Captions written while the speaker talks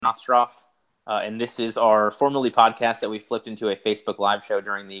Ostrov, and this is our formerly podcast that we flipped into a Facebook Live show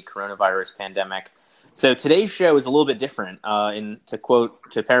during the coronavirus pandemic. So today's show is a little bit different.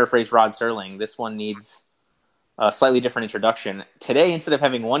 To paraphrase Rod Serling, this one needs a slightly different introduction. Today, instead of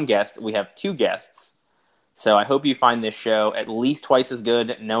having one guest, we have two guests. So I hope you find this show at least twice as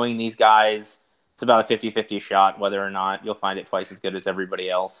good. Knowing these guys, it's about a 50-50 shot whether or not you'll find it twice as good as everybody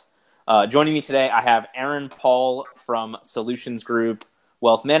else. Joining me today, I have Aaron Paul from Solutions Group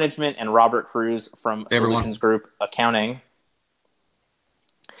Wealth Management and Robert Cruz from Solutions Group Accounting.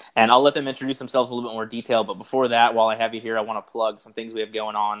 And I'll let them introduce themselves in a little bit more detail. But before that, while I have you here, I want to plug some things we have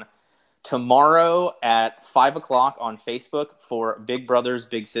going on. Tomorrow at 5 o'clock on Facebook for Big Brothers,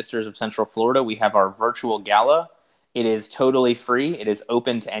 Big Sisters of Central Florida, we have our virtual gala. It is totally free. It is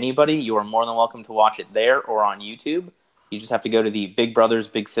open to anybody. You are more than welcome to watch it there or on YouTube. You just have to go to the Big Brothers,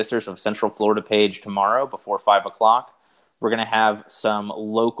 Big Sisters of Central Florida page tomorrow before 5 o'clock. We're going to have some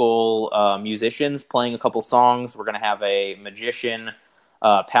local musicians playing a couple songs. We're going to have a magician.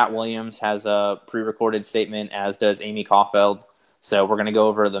 Pat Williams has a pre-recorded statement, as does Amy Caulfield. So we're going to go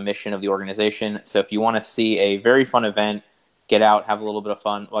over the mission of the organization. So if you want to see a very fun event, get out, have a little bit of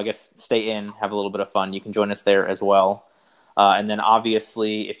fun. Well, I guess stay in, have a little bit of fun. You can join us there as well. And then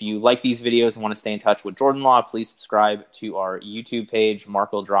obviously, if you like these videos and want to stay in touch with Jordan Law, please subscribe to our YouTube page.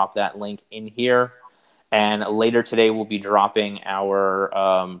 Mark will drop that link in here. And later today, we'll be dropping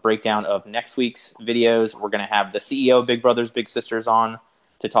our breakdown of next week's videos. We're going to have the CEO of Big Brothers Big Sisters on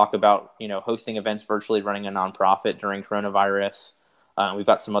to talk about, hosting events virtually, running a nonprofit during coronavirus. We've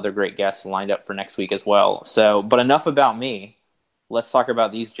got some other great guests lined up for next week as well. So, but enough about me. Let's talk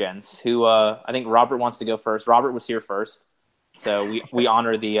about these gents who I think Robert wants to go first. Robert was here first. So we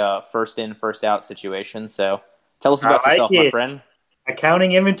honor the first in, first out situation. So tell us about yourself, my friend.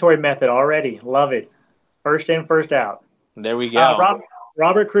 Accounting inventory method already. Love it. First in, first out. There we go.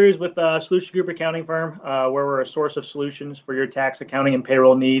 Robert Cruz with Solutions Group Accounting Firm, where we're a source of solutions for your tax, accounting, and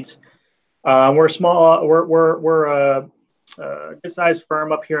payroll needs. We're small. We're a good-sized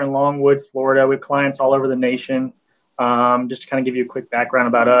firm up here in Longwood, Florida. We have clients all over the nation. Just to kind of give you a quick background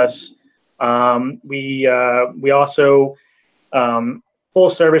about us, we also full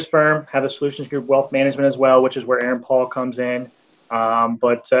service firm, have a Solutions Group Wealth Management as well, which is where Aaron Paul comes in.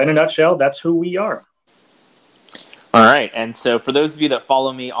 But in a nutshell, that's who we are. All right. And so for those of you that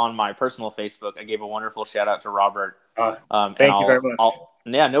follow me on my personal Facebook, I gave a wonderful shout out to Robert. Thank you very much.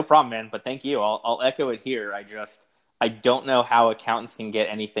 Yeah, no problem, man. But thank you. I'll echo it here. I don't know how accountants can get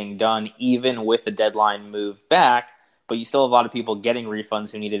anything done, even with the deadline moved back, but you still have a lot of people getting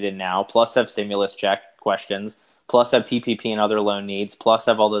refunds who need it in now, plus have stimulus check questions, plus have PPP and other loan needs, plus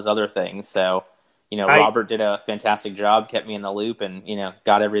have all those other things. So, Robert did a fantastic job, kept me in the loop, and,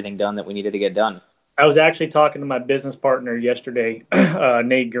 got everything done that we needed to get done. I was actually talking to my business partner yesterday,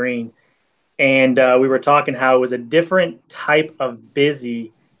 Nate Green, and we were talking how it was a different type of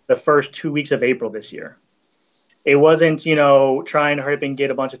busy the first 2 weeks of April this year. It wasn't, trying to hurry up and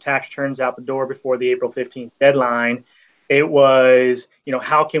get a bunch of tax returns out the door before the April 15th deadline. It was,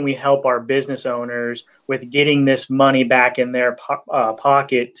 how can we help our business owners with getting this money back in their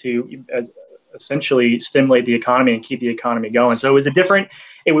pocket to essentially stimulate the economy and keep the economy going. So it was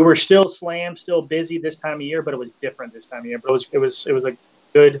we were still slammed, still busy this time of year, but it was different this time of year. But it was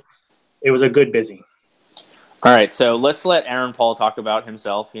a good busy. All right, so let's let Aaron Paul talk about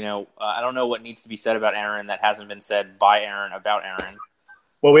himself. I don't know what needs to be said about Aaron that hasn't been said by Aaron about Aaron.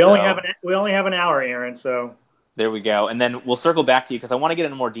 Well, we only have an hour, Aaron. So there we go, and then we'll circle back to you because I want to get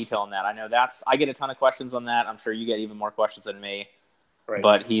into more detail on that. I know I get a ton of questions on that. I'm sure you get even more questions than me. Right.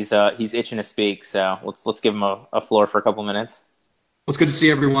 But he's itching to speak, so let's give him a floor for a couple minutes. Well, it's good to see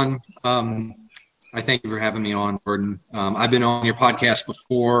everyone. I thank you for having me on, Jordan. I've been on your podcast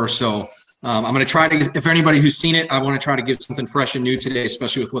before, so I'm going to try to, if anybody who's seen it, I want to try to give something fresh and new today,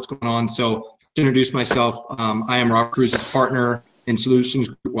 especially with what's going on. So to introduce myself, I am Robert Cruz's partner in Solutions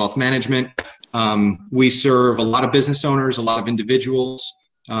Group Wealth Management. We serve a lot of business owners, a lot of individuals.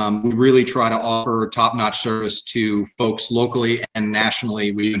 We really try to offer top-notch service to folks locally and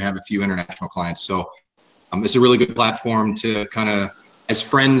nationally. We even have a few international clients. So it's a really good platform to kind of, as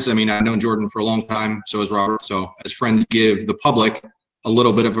friends, I've known Jordan for a long time, so has Robert. So as friends, give the public a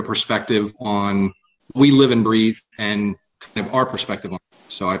little bit of a perspective on what we live and breathe and kind of our perspective on it.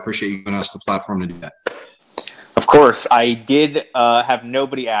 So I appreciate you giving us the platform to do that. Of course. I did have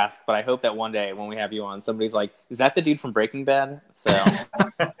nobody ask, but I hope that one day when we have you on, somebody's like, is that the dude from Breaking Bad? So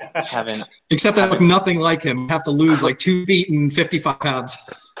Except I look nothing like him. I have to lose like 2 feet and 55 pounds.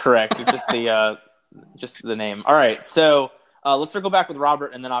 Correct. Just the name. All right. So let's circle back with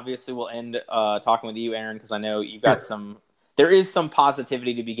Robert, and then obviously we'll end talking with you, Aaron, because I know you've got some there is some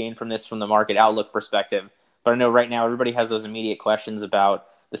positivity to be gained from this from the market outlook perspective. But I know right now everybody has those immediate questions about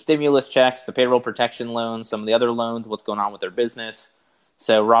the stimulus checks, the payroll protection loans, some of the other loans, what's going on with their business.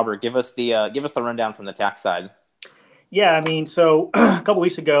 So, Robert, give us the rundown from the tax side. Yeah, I mean, so a couple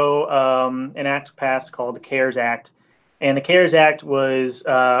weeks ago, an act passed called the CARES Act, and the CARES Act was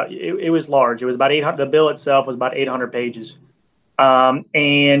it was large. It was about 800. The bill itself was about 800 pages,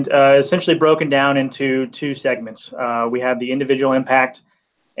 and essentially broken down into two segments. We have the individual impact,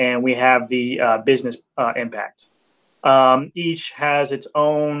 and we have the business impact. Each has its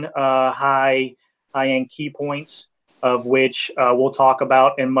own high-end key points, of which we'll talk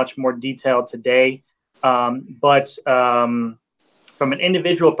about in much more detail today. But from an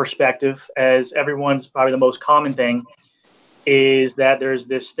individual perspective, as everyone's probably the most common thing, is that there's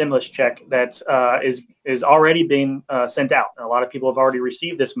this stimulus check that is already being sent out. A lot of people have already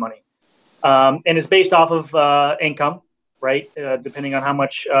received this money, and it's based off of income, right? Depending on how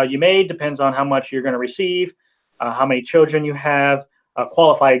much you made, depends on how much you're going to receive, how many children you have,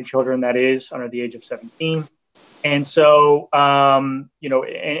 qualified children, that is, under the age of 17. And so, and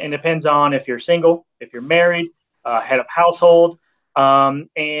it depends on if you're single, if you're married, head of household, and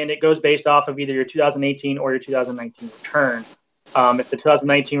it goes based off of either your 2018 or your 2019 return. If the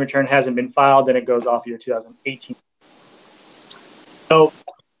 2019 return hasn't been filed, then it goes off of your 2018. So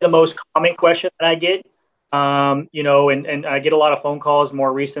the most common question that I get, and I get a lot of phone calls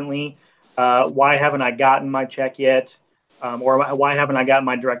more recently, why haven't I gotten my check yet? Or why haven't I gotten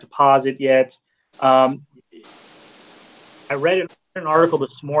my direct deposit yet? I read an article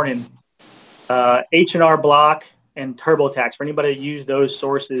this morning, H&R Block and TurboTax, for anybody that used those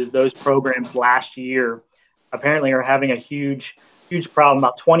sources, those programs last year, apparently are having a huge problem.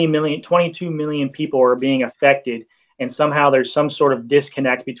 About 22 million people are being affected, and somehow there's some sort of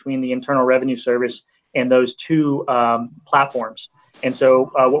disconnect between the Internal Revenue Service and those two platforms. And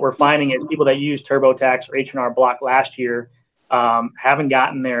so what we're finding is people that used TurboTax or H&R Block last year haven't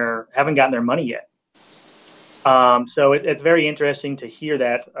gotten their money yet. So it's very interesting to hear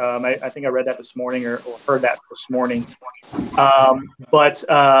that. I think I read that this morning or heard that this morning.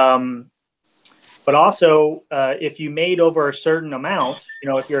 But also, if you made over a certain amount,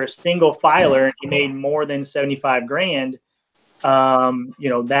 if you're a single filer and you made more than 75 grand,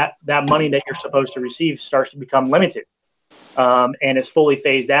 that money that you're supposed to receive starts to become limited. And it's fully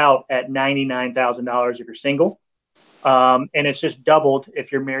phased out at $99,000 if you're single. And it's just doubled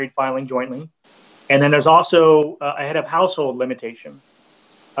if you're married filing jointly. And then there's also a head of household limitation.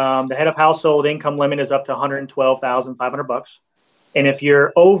 The head of household income limit is up to $112,500. And if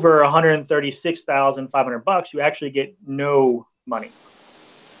you're over $136,500, you actually get no money.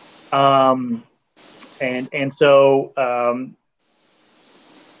 So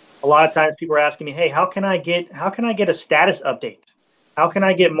a lot of times people are asking me, hey, how can I get a status update? How can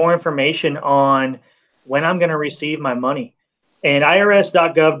I get more information on when I'm going to receive my money? And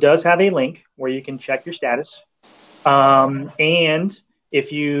IRS.gov does have a link where you can check your status. And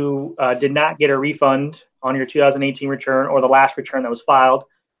if you did not get a refund on your 2018 return or the last return that was filed,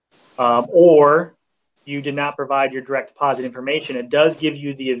 or you did not provide your direct deposit information, it does give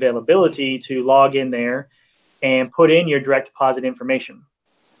you the availability to log in there and put in your direct deposit information.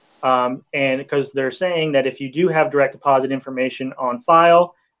 And because they're saying that if you do have direct deposit information on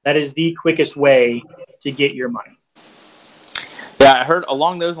file, that is the quickest way to get your money. Yeah, I heard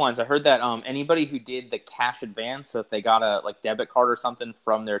along those lines. I heard that anybody who did the cash advance, so if they got a debit card or something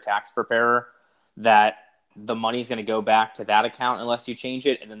from their tax preparer, that the money's going to go back to that account unless you change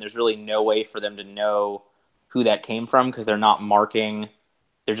it, and then there's really no way for them to know who that came from because they're not marking.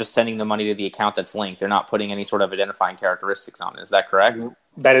 They're just sending the money to the account that's linked. They're not putting any sort of identifying characteristics on it. Is that correct?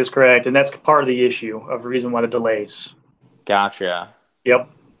 That is correct, and that's part of the issue of the reason why the delays. Gotcha. Yep.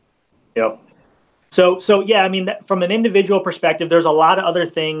 So yeah, I mean, from an individual perspective, there's a lot of other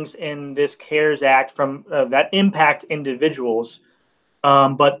things in this CARES Act from that impact individuals,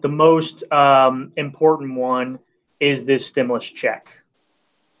 but the most important one is this stimulus check.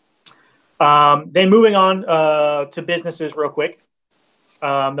 Then moving on to businesses real quick.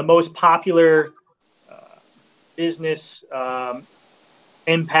 The most popular business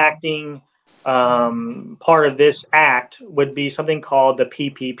impacting part of this act would be something called the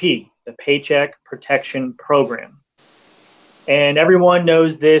PPP, the Paycheck Protection Program. And everyone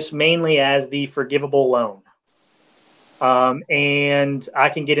knows this mainly as the forgivable loan. And I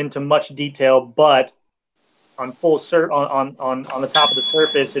can get into much detail, but on the top of the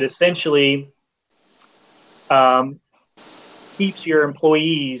surface, it essentially keeps your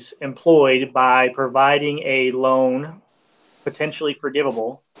employees employed by providing a loan, potentially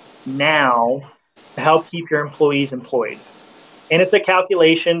forgivable, now to help keep your employees employed. And it's a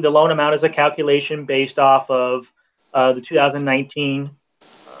calculation. The loan amount is a calculation based off of the 2019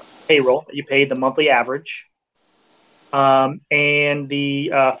 payroll that you paid, the monthly average. And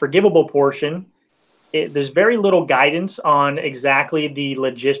the forgivable portion, there's very little guidance on exactly the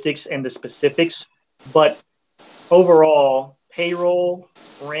logistics and the specifics, but overall, payroll,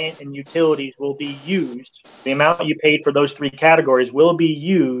 rent, and utilities will be used. The amount you paid for those three categories will be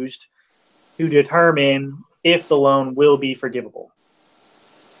used to determine if the loan will be forgivable.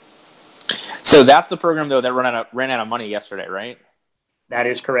 So that's the program, though, that ran out of money yesterday, right? That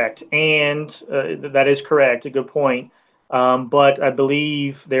is correct. And that is correct. A good point. But I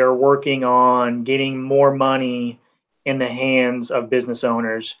believe they're working on getting more money in the hands of business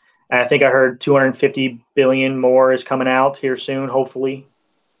owners. And I think I heard 250 billion more is coming out here soon, hopefully.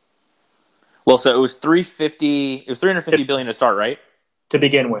 Well, so it was 350. It was 350 billion to start, right? To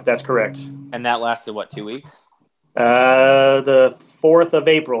begin with, that's correct. And that lasted what, 2 weeks? The 4th of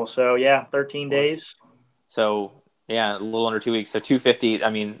April. So yeah, 13 days. So yeah, a little under 2 weeks. So 250. I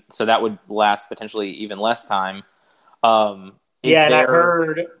mean, so that would last potentially even less time. And I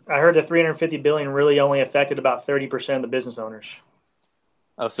heard the 350 billion really only affected about 30% of the business owners.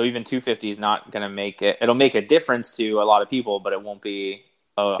 Oh, so even 250 is not going to make it. It'll make a difference to a lot of people, but it won't be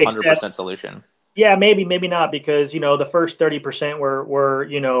a 100% solution. Yeah, maybe not, because the first 30%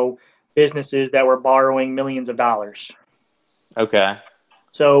 were businesses that were borrowing millions of dollars. Okay.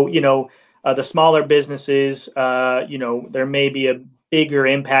 So the smaller businesses, there may be a bigger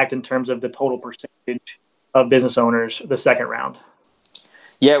impact in terms of the total percentage of business owners the second round.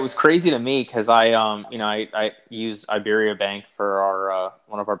 Yeah, it was crazy to me because I use Iberia Bank for our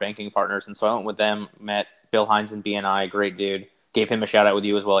one of our banking partners, and so I went with them, met Bill Hines and BNI, great dude. Gave him a shout out with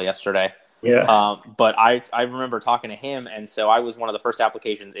you as well yesterday. Yeah. But I remember talking to him, and so I was one of the first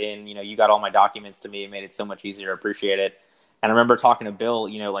applications in. You got all my documents to me, it made it so much easier. I appreciate it. And I remember talking to Bill,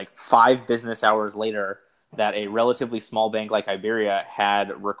 like 5 business hours later, that a relatively small bank like Iberia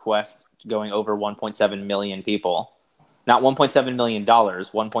had requests going over 1.7 million people. Not $1.7 million,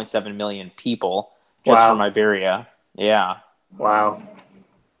 1.7 million people just from Iberia. Yeah. Wow.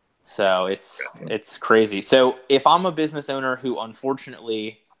 So it's crazy. So if I'm a business owner who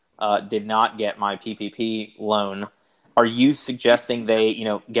unfortunately did not get my PPP loan, are you suggesting they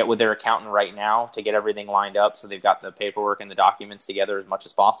get with their accountant right now to get everything lined up so they've got the paperwork and the documents together as much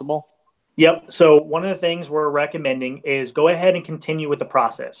as possible? Yep. So one of the things we're recommending is go ahead and continue with the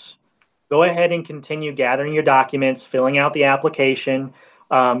process. Go ahead and continue gathering your documents, filling out the application,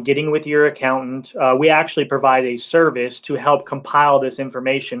 getting with your accountant. We actually provide a service to help compile this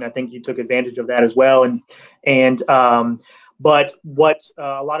information. I think you took advantage of that as well. But what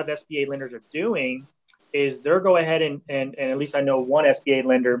a lot of SBA lenders are doing is they're go ahead and at least I know one SBA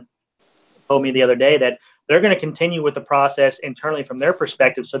lender told me the other day that they're going to continue with the process internally from their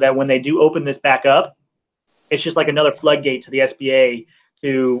perspective, so that when they do open this back up, it's just like another floodgate to the SBA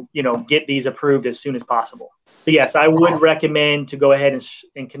to get these approved as soon as possible. So yes, I would recommend to go ahead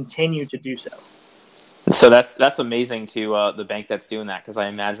and continue to do so. So that's amazing to the bank that's doing that, because I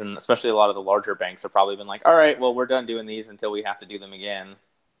imagine especially a lot of the larger banks have probably been like, all right, well, we're done doing these until we have to do them again.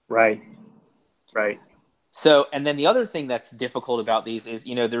 Right. So, and then the other thing that's difficult about these is,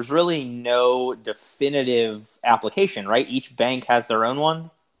 there's really no definitive application, right? Each bank has their own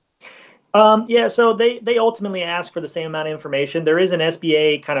one. Yeah, so they ultimately ask for the same amount of information. There is an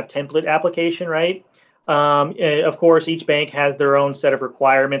SBA kind of template application, right? Of course, each bank has their own set of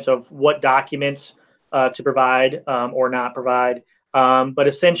requirements of what documents to provide or not provide. But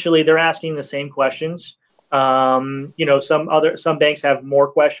essentially, they're asking the same questions. Some banks have more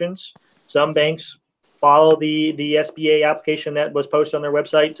questions. Some banks follow the SBA application that was posted on their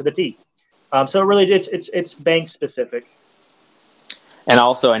website to the T. So really, it's bank specific. And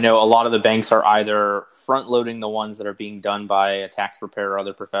also, I know a lot of the banks are either front-loading the ones that are being done by a tax preparer or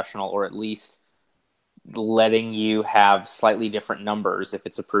other professional, or at least letting you have slightly different numbers if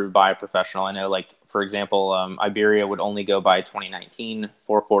it's approved by a professional. I know, like, for example, Iberia would only go by 2019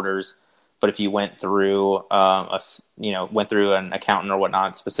 4 quarters, but if you went through an accountant or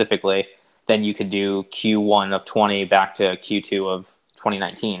whatnot specifically, then you could do Q1 of 20 back to Q2 of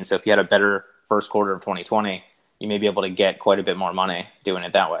 2019. So if you had a better first quarter of 2020, you may be able to get quite a bit more money doing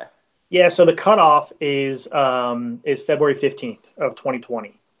it that way. Yeah, so the cutoff is February 15th of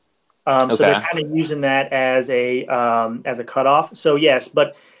 2020. So they're kind of using that as a cutoff. So yes,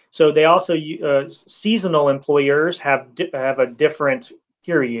 but so they also seasonal employers have a different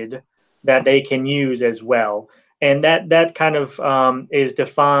period that they can use as well, and that kind of is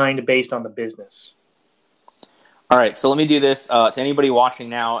defined based on the business. All right, so let me do this. To anybody watching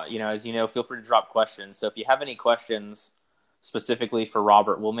now, as you know, feel free to drop questions. So if you have any questions specifically for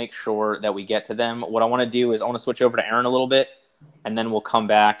Robert. We'll make sure that we get to them. What I want to do is I want to switch over to Aaron a little bit, and then we'll come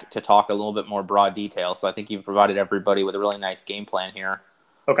back to talk a little bit more broad detail. So I think you've provided everybody with a really nice game plan here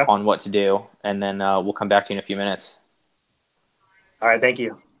on what to do, and then we'll come back to you in a few minutes. All right, thank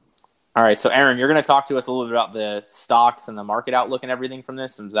you. All right, so Aaron, you're going to talk to us a little bit about the stocks and the market outlook and everything from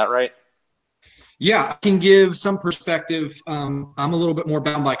this. Is that right? Yeah, I can give some perspective. I'm a little bit more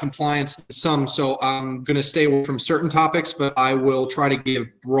bound by compliance than some, so I'm going to stay away from certain topics, but I will try to give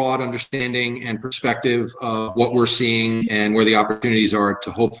broad understanding and perspective of what we're seeing and where the opportunities are to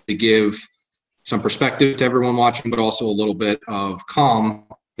hopefully give some perspective to everyone watching, but also a little bit of calm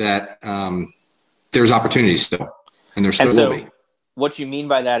that there's opportunities still, and there still will be. What you mean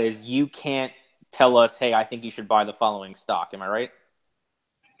by that is you can't tell us, hey, I think you should buy the following stock. Am I right?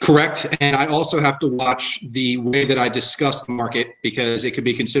 Correct. And I also have to watch the way that I discuss the market because it could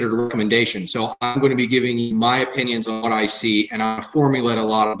be considered a recommendation. So I'm going to be giving you my opinions on what I see, and I formulate a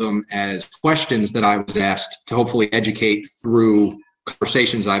lot of them as questions that I was asked to hopefully educate through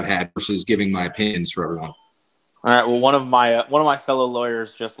conversations I've had versus giving my opinions for everyone. All right. Well, one of my fellow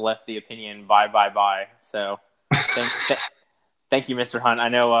lawyers just left the opinion buy. So thank you, Mr. Hunt. I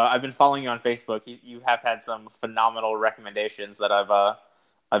know I've been following you on Facebook. You have had some phenomenal recommendations that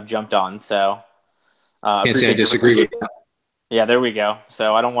I've jumped on, so can't say I disagree with that. Yeah, there we go.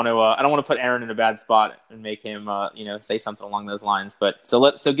 So I don't want to put Aaron in a bad spot and make him say something along those lines. But tell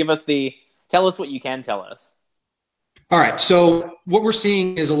us what you can tell us. All right. So what we're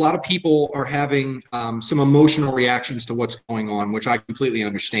seeing is a lot of people are having some emotional reactions to what's going on, which I completely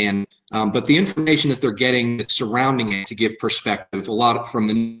understand. But the information that they're getting that's surrounding it to give perspective, a lot from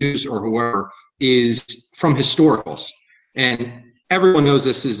the news or whoever, is from historicals. And everyone knows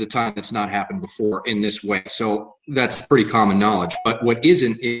this is a time that's not happened before in this way. So that's pretty common knowledge. But what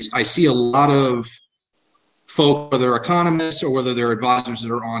isn't is I see a lot of folk, whether economists or whether they're advisors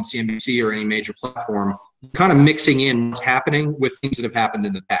that are on CNBC or any major platform, kind of mixing in what's happening with things that have happened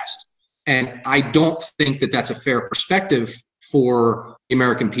in the past. And I don't think that that's a fair perspective for the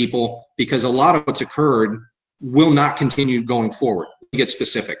American people because a lot of what's occurred will not continue going forward. To get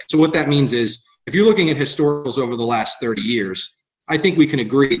specific. So what that means is if you're looking at historicals over the last 30 years, I think we can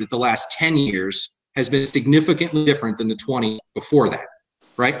agree that the last 10 years has been significantly different than the 20 before that,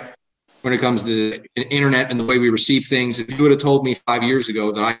 right? When it comes to the internet and the way we receive things, if you would have told me 5 years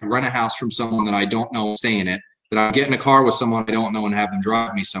ago that I could rent a house from someone that I don't know and stay in it, that I would get in a car with someone I don't know and have them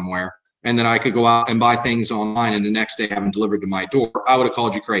drive me somewhere, and that I could go out and buy things online and the next day have them delivered to my door, I would have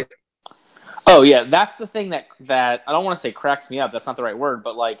called you crazy. Oh, yeah. That's the thing that I don't want to say cracks me up. That's not the right word.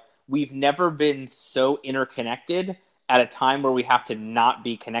 But, we've never been so interconnected at a time where we have to not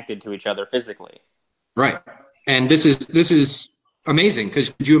be connected to each other physically. Right. And this is amazing because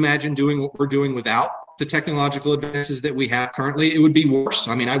could you imagine doing what we're doing without the technological advances that we have currently? It would be worse.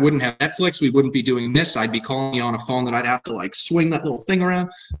 I mean, I wouldn't have Netflix. We wouldn't be doing this. I'd be calling you on a phone that I'd have to swing that little thing around.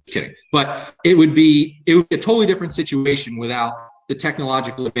 Kidding. But it would be a totally different situation without the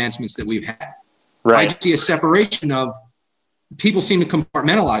technological advancements that we've had. Right. I just see a separation of people seem to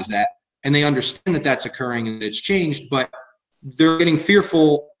compartmentalize that. And they understand that that's occurring and that it's changed, but they're getting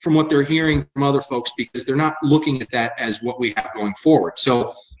fearful from what they're hearing from other folks because they're not looking at that as what we have going forward.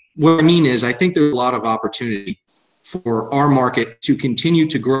 So what I mean is I think there's a lot of opportunity for our market to continue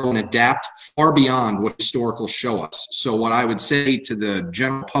to grow and adapt far beyond what historicals show us. So what I would say to the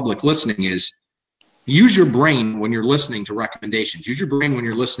general public listening is use your brain when you're listening to recommendations. Use your brain when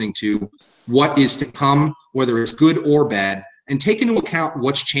you're listening to what is to come, whether it's good or bad. And take into account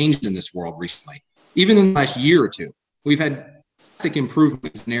what's changed in this world recently. Even in the last year or two, we've had drastic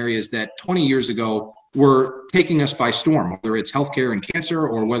improvements in areas that 20 years ago were taking us by storm, whether it's healthcare and cancer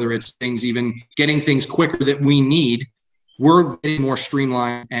or whether it's things even getting things quicker that we need. We're getting more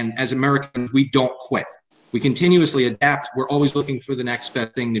streamlined. And as Americans, we don't quit. We continuously adapt. We're always looking for the next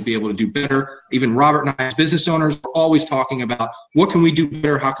best thing to be able to do better. Even Robert and I, as business owners, are always talking about what can we do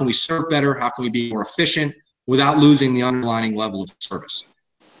better? How can we serve better? How can we be more efficient without losing the underlying level of service?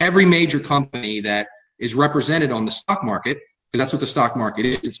 Every major company that is represented on the stock market, because that's what the stock market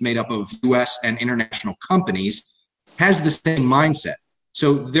is, it's made up of U.S. and international companies, has the same mindset.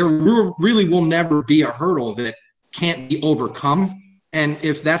 So there really will never be a hurdle that can't be overcome. And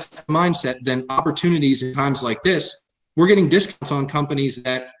if that's the mindset, then opportunities in times like this, we're getting discounts on companies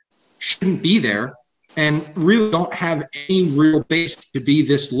that shouldn't be there and really don't have any real base to be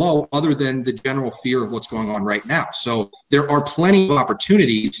this low other than the general fear of what's going on right now. So there are plenty of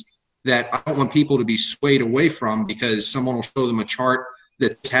opportunities that I don't want people to be swayed away from because someone will show them a chart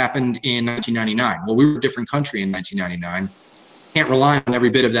that's happened in 1999. Well, we were a different country in 1999. can't rely on every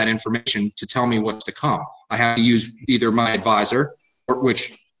bit of that information to tell me what's to come. I have to use either my advisor,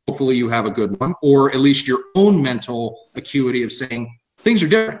 which hopefully you have a good one, or at least your own mental acuity of saying, things are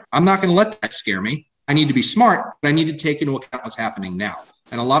different. I'm not going to let that scare me. I need to be smart, but I need to take into account what's happening now.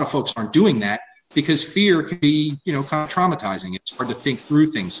 And a lot of folks aren't doing that because fear can be, kind of traumatizing. It's hard to think through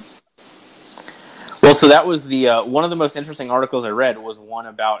things. Well, so that was the one of the most interesting articles I read was one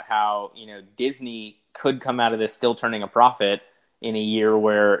about how, Disney could come out of this still turning a profit in a year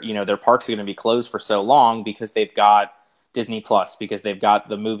where, their parks are going to be closed for so long because they've got Disney Plus, because they've got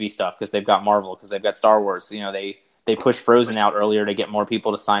the movie stuff, because they've got Marvel, because they've got Star Wars. They pushed Frozen out earlier to get more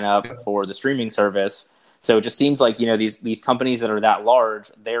people to sign up for the streaming service. So it just seems like, these companies that are that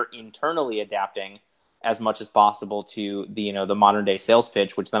large, they're internally adapting as much as possible to the, the modern day sales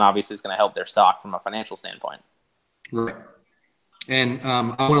pitch, which then obviously is going to help their stock from a financial standpoint. Right. And I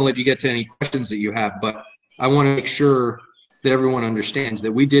want to let you get to any questions that you have, but I want to make sure that everyone understands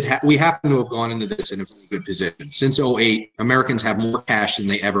that we happen to have gone into this in a really good position. Since 2008, Americans have more cash than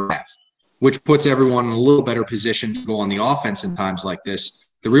they ever have, which puts everyone in a little better position to go on the offense in times like this.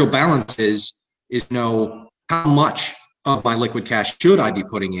 The real balance is how much of my liquid cash should I be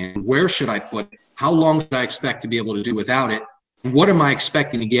putting in? Where should I put it? How long should I expect to be able to do without it? And what am I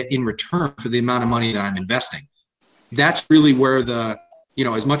expecting to get in return for the amount of money that I'm investing? That's really where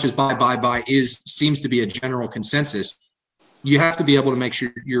as much as buy seems to be a general consensus, you have to be able to make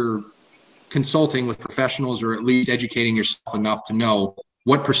sure you're consulting with professionals or at least educating yourself enough to know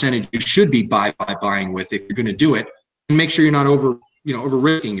what percentage you should be buying with if you're going to do it, and make sure you're not over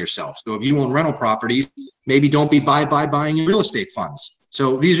risking yourself. So if you own rental properties, maybe don't be buying in real estate funds.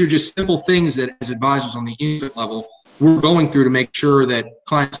 So these are just simple things that as advisors on the unit level, we're going through to make sure that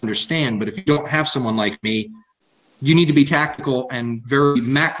clients understand. But if you don't have someone like me, you need to be tactical and very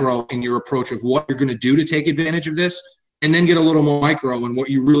macro in your approach of what you're going to do to take advantage of this, and then get a little more micro in what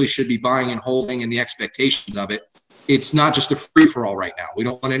you really should be buying and holding and the expectations of it. It's not just a free-for-all right now. We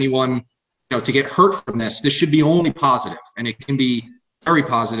don't want anyone to get hurt from this. This should be only positive, and it can be very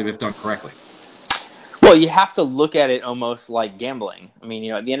positive if done correctly. Well, you have to look at it almost like gambling. I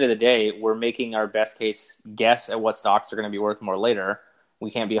mean, at the end of the day, we're making our best case guess at what stocks are going to be worth more later.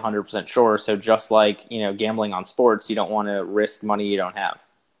 We can't be 100% sure. So just like, gambling on sports, you don't want to risk money you don't have.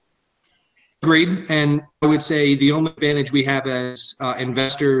 Agreed. And I would say the only advantage we have as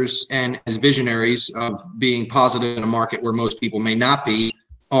investors and as visionaries of being positive in a market where most people may not be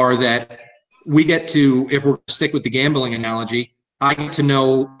are that we get to, if we're to stick with the gambling analogy, I get to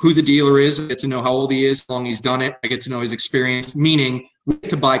know who the dealer is. I get to know how old he is, how long he's done it. I get to know his experience, meaning we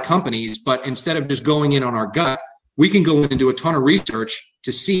get to buy companies, but instead of just going in on our gut, we can go in and do a ton of research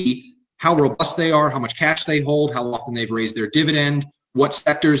to see how robust they are, how much cash they hold, how often they've raised their dividend, what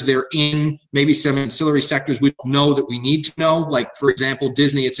sectors they're in, maybe some ancillary sectors we don't know that we need to know. Like, for example,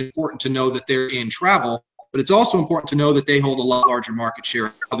 Disney, it's important to know that they're in travel, but it's also important to know that they hold a lot larger market share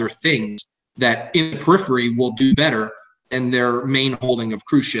in other things that in the periphery will do better than their main holding of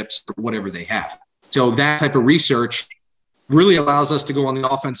cruise ships or whatever they have. So that type of research really allows us to go on the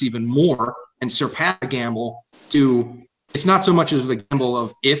offense even more and surpass a gamble to, it's not so much as a gamble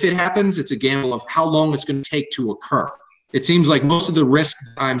of if it happens, it's a gamble of how long it's going to take to occur. It seems like most of the risk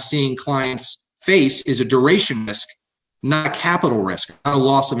I'm seeing clients face is a duration risk, not a capital risk, not a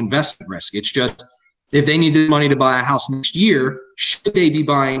loss of investment risk. It's just if they need the money to buy a house next year, should they be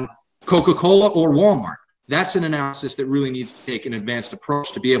buying Coca-Cola or Walmart? That's an analysis that really needs to take an advanced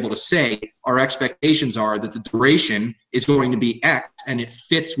approach to be able to say our expectations are that the duration is going to be X and it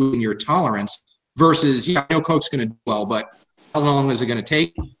fits within your tolerance versus, I know Coke's going to do well, but how long is it going to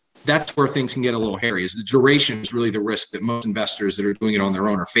take? That's where things can get a little hairy. Is the duration is really the risk that most investors that are doing it on their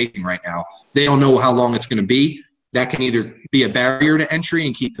own are facing right now. They don't know how long it's going to be. That can either be a barrier to entry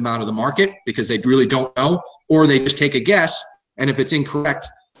and keep them out of the market because they really don't know, or they just take a guess, and if it's incorrect,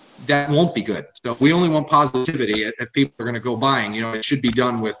 that won't be good. So we only want positivity if people are going to go buying. It should be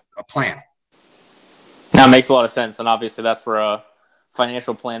done with a plan. That makes a lot of sense, and obviously that's where a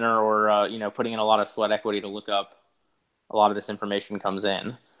financial planner or putting in a lot of sweat equity to look up a lot of this information comes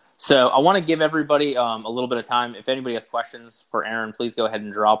in. So I want to give everybody a little bit of time. If anybody has questions for Aaron, please go ahead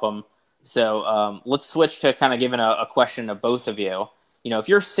and drop them. So let's switch to kind of giving a question to both of you. If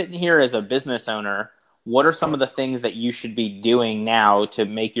you're sitting here as a business owner, what are some of the things that you should be doing now to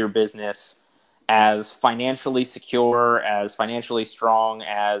make your business as financially secure, as financially strong,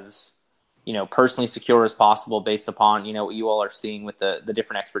 as personally secure as possible based upon what you all are seeing with the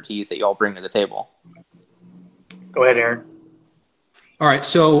different expertise that you all bring to the table? Go ahead, Aaron. All right.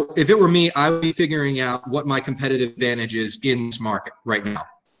 So if it were me, I would be figuring out what my competitive advantage is in this market right now.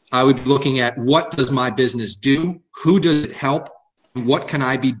 I would be looking at what does my business do? Who does it help? what can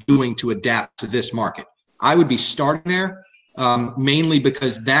I be doing to adapt to this market? I would be starting there, mainly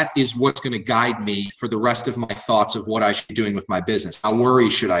because that is what's going to guide me for the rest of my thoughts of what I should be doing with my business. How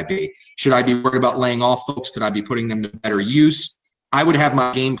worried should I be? Should I be worried about laying off folks? Could I be putting them to better use? I would have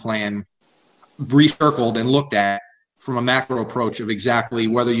my game plan recircled and looked at from a macro approach of exactly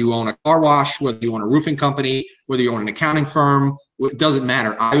whether you own a car wash, whether you own a roofing company, whether you own an accounting firm, it doesn't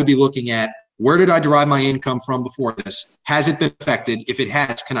matter. I would be looking at, where did I derive my income from before this? Has it been affected? If it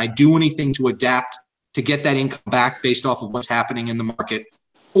has, can I do anything to adapt to get that income back based off of what's happening in the market?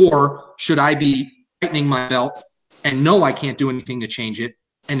 Or should I be tightening my belt and know I can't do anything to change it?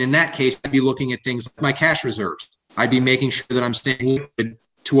 And in that case, I'd be looking at things like my cash reserves. I'd be making sure that I'm staying liquid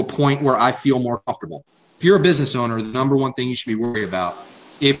to a point where I feel more comfortable. If you're a business owner, the number one thing you should be worried about,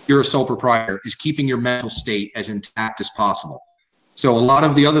 if you're a sole proprietor, is keeping your mental state as intact as possible. So a lot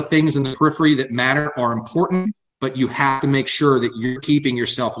of the other things in the periphery that matter are important, but you have to make sure that you're keeping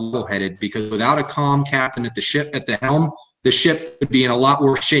yourself level-headed, because without a calm captain at the helm, the ship would be in a lot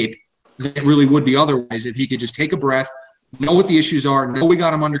worse shape than it really would be otherwise if he could just take a breath, know what the issues are, know we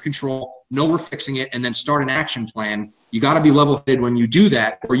got them under control, know we're fixing it, and then start an action plan. You got to be level-headed when you do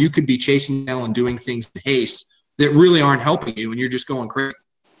that, or you could be chasing down and doing things in haste that really aren't helping you, and you're just going crazy.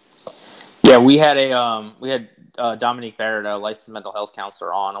 Yeah, we had Dominique Barrett, a licensed mental health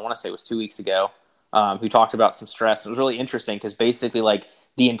counselor, on. I want to say it was 2 weeks ago, who talked about some stress. It was really interesting because basically, like,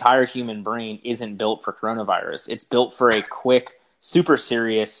 the entire human brain isn't built for coronavirus. It's built for a quick, super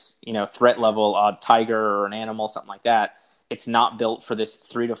serious, threat level, tiger or an animal, something like that. It's not built for this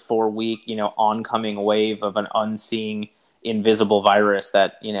 3 to 4 week, oncoming wave of an unseen, invisible virus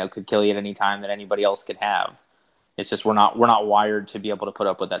that, could kill you at any time that anybody else could have. It's just we're not wired to be able to put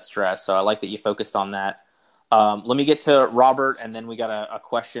up with that stress. So I like that you focused on that. Let me get to Robert, and then we got a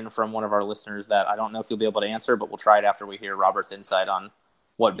question from one of our listeners that I don't know if you'll be able to answer, but we'll try it after we hear Robert's insight on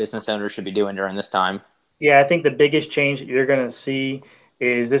what business owners should be doing during this time. Yeah, I think the biggest change that you're going to see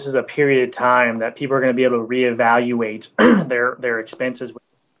is this is a period of time that people are going to be able to reevaluate their expenses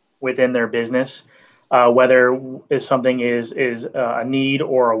within their business, whether something is a need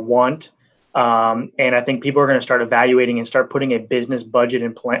or a want. And I think people are going to start evaluating and start putting a business budget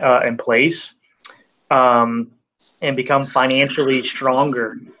in place, and become financially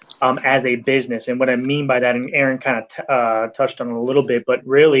stronger as a business. And what I mean by that, and Aaron kind of touched on it a little bit, but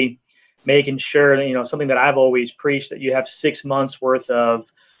really making sure that, something that I've always preached, that you have 6 months worth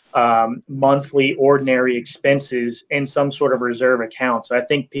of monthly ordinary expenses in some sort of reserve account. So I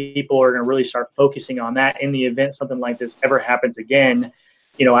think people are going to really start focusing on that in the event something like this ever happens again.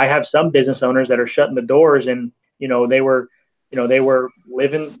 I have some business owners that are shutting the doors, and they were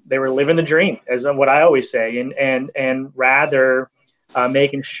living the dream, as what I always say, and rather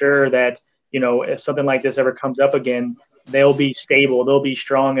making sure that if something like this ever comes up again, they'll be stable, they'll be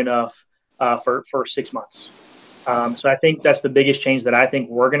strong enough for 6 months. So I think that's the biggest change that I think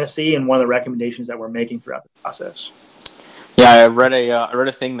we're going to see, and one of the recommendations that we're making throughout the process. Yeah, I read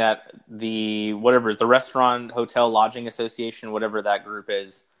a thing that the Restaurant Hotel Lodging Association, whatever that group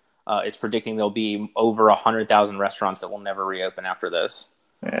is predicting there'll be over 100,000 restaurants that will never reopen after this.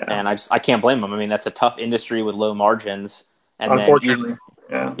 Yeah. And I can't blame them. I mean, that's a tough industry with low margins. And unfortunately,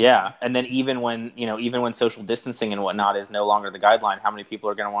 yeah. And then even when social distancing and whatnot is no longer the guideline, how many people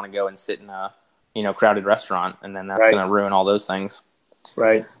are going to want to go and sit in a crowded restaurant? And then that's going to ruin all those things.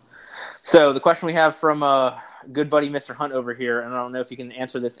 Right. So the question we have from good buddy Mr. Hunt over here, and I don't know if you can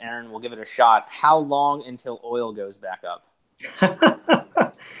answer this, Aaron. We'll give it a shot. How long until oil goes back up?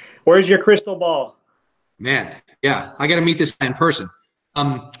 Where's your crystal ball? Man, yeah, I got to meet this guy in person.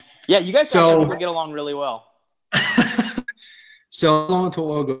 Yeah, you guys will get along really well. So how long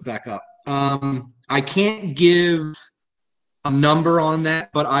until oil goes back up? I can't give a number on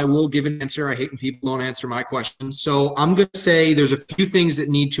that, but I will give an answer. I hate when people don't answer my questions. So I'm going to say there's a few things that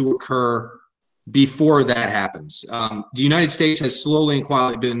need to occur before that happens. The United States has slowly and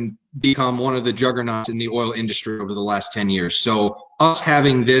quietly become one of the juggernauts in the oil industry over the last 10 years. So us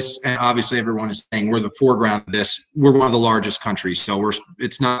having this, and obviously everyone is saying we're the foreground of this, we're one of the largest countries. So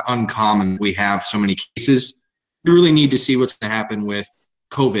it's not uncommon we have so many cases. We really need to see what's going to happen with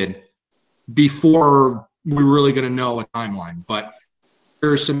COVID before we're really going to know a timeline. But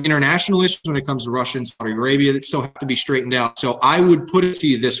there's some international issues when it comes to Russia and Saudi Arabia that still have to be straightened out. So I would put it to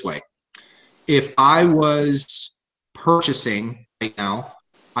you this way. If I was purchasing right now,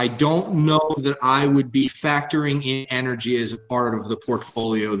 I don't know that I would be factoring in energy as a part of the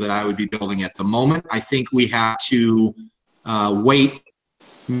portfolio that I would be building at the moment. I think we have to wait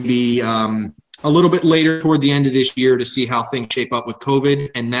maybe a little bit later toward the end of this year to see how things shape up with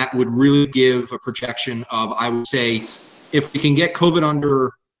COVID. And that would really give a projection of, I would say, if we can get COVID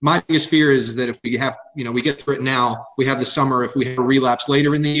under, my biggest fear is that if we have, we get through it now, we have the summer. If we have a relapse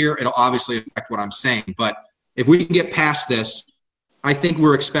later in the year, it'll obviously affect what I'm saying. But if we can get past this, I think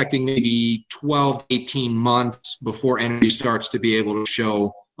we're expecting maybe 12 to 18 months before energy starts to be able to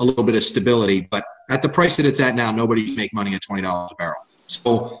show a little bit of stability. But at the price that it's at now, nobody can make money at $20 a barrel.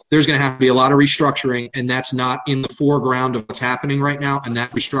 So there's going to have to be a lot of restructuring, and that's not in the foreground of what's happening right now. And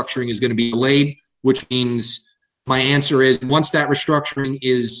that restructuring is going to be delayed, which means my answer is once that restructuring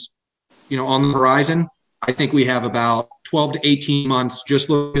is, on the horizon, I think we have about 12 to 18 months, just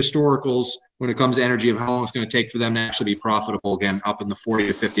look at historicals when it comes to energy, of how long it's going to take for them to actually be profitable again, up in the $40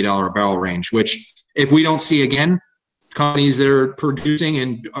 to $50 a barrel range, which if we don't see again, companies that are producing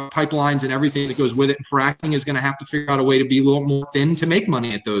and pipelines and everything that goes with it and fracking is going to have to figure out a way to be a little more thin to make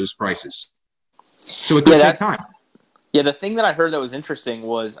money at those prices. So it could take time. Yeah, the thing that I heard that was interesting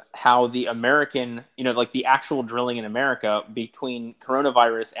was how the American, like the actual drilling in America between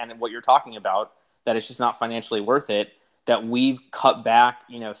coronavirus and what you're talking about, that it's just not financially worth it, that we've cut back,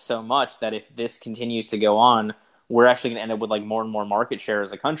 so much that if this continues to go on, we're actually going to end up with like more and more market share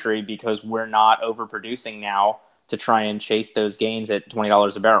as a country because we're not overproducing now to try and chase those gains at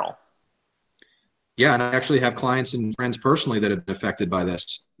 $20 a barrel. Yeah, and I actually have clients and friends personally that have been affected by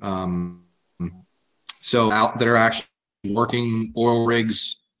this. So out that are actually working oil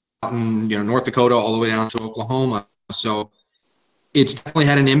rigs out in North Dakota all the way down to Oklahoma. So it's definitely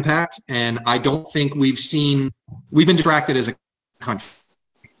had an impact, and I don't think we've been distracted as a country.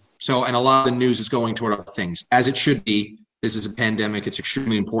 So, and a lot of the news is going toward other things, as it should be. This is a pandemic. It's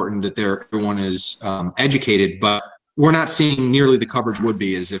extremely important that everyone is educated, but we're not seeing nearly the coverage would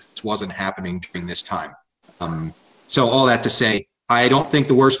be as if it wasn't happening during this time. So all that to say, I don't think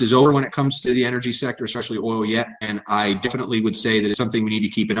the worst is over when it comes to the energy sector, especially oil yet. And I definitely would say that it's something we need to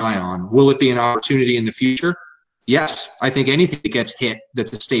keep an eye on. Will it be an opportunity in the future? Yes, I think anything that gets hit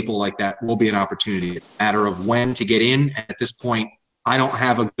that's a staple like that will be an opportunity. It's a matter of when to get in. At this point,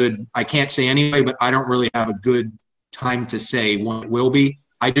 I can't say anyway, but I don't really have a good time to say when it will be.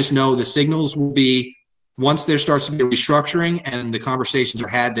 I just know the signals will be once there starts to be a restructuring and the conversations are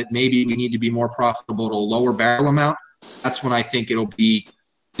had that maybe we need to be more profitable at a lower barrel amount. That's when I think it'll be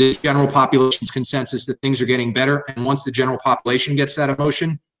the general population's consensus that things are getting better. And once the general population gets that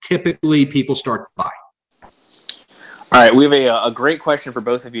emotion, typically people start to buy. All right, we have a great question for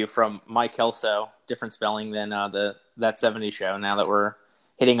both of you from Mike Kelso, different spelling than That 70s Show, now that we're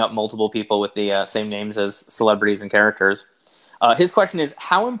hitting up multiple people with the same names as celebrities and characters. His question is,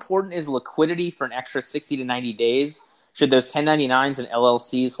 how important is liquidity for an extra 60 to 90 days? Should those 1099s and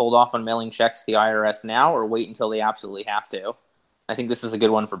LLCs hold off on mailing checks to the IRS now or wait until they absolutely have to? I think this is a good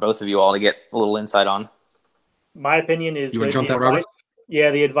one for both of you all to get a little insight on. My opinion is... You want to jump that, Robert?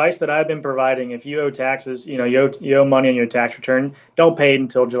 Yeah, the advice that I've been providing, if you owe taxes, you owe money on your tax return, don't pay it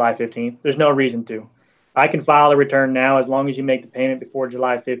until July 15th. There's no reason to. I can file the return now as long as you make the payment before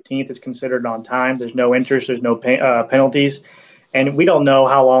July 15th. It's considered on time. There's no interest. There's no penalties. And we don't know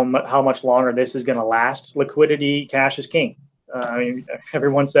how much longer this is going to last. Liquidity, cash is king.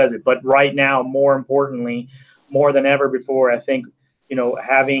 Everyone says it. But right now, more importantly, more than ever before, I think,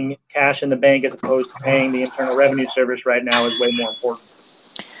 having cash in the bank as opposed to paying the Internal Revenue Service right now is way more important.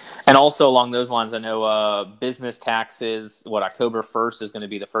 And also along those lines, I know business taxes, October 1st is going to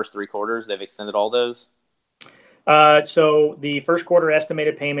be the first 3 quarters. They've extended all those. So the first quarter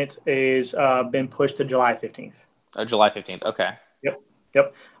estimated payment is been pushed to July 15th. July 15th. Okay.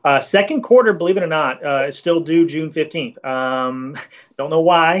 Yep. Second quarter, believe it or not, is still due June 15th. Don't know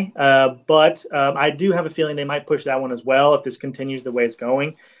why, but I do have a feeling they might push that one as well if this continues the way it's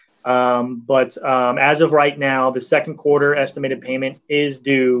going. But as of right now, the second quarter estimated payment is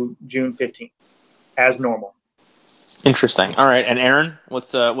due June 15th, as normal. Interesting. All right. And Aaron,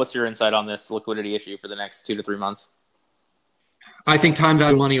 what's your insight on this liquidity issue for the next 2 to 3 months? I think time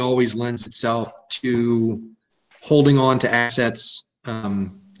value money always lends itself to holding on to assets,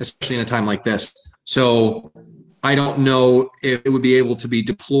 especially in a time like this. So I don't know if it would be able to be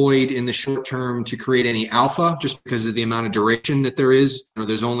deployed in the short term to create any alpha just because of the amount of duration that there is.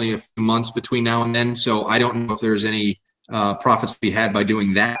 There's only a few months between now and then. So I don't know if there's any profits to be had by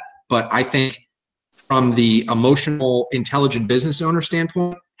doing that. But I think from the emotional, intelligent business owner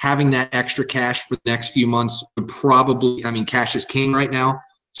standpoint, having that extra cash for the next few months would probably, cash is king right now.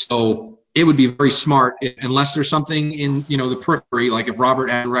 So it would be very smart unless there's something in, the periphery, like if Robert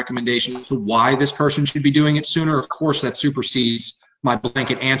had a recommendation to why this person should be doing it sooner, of course that supersedes my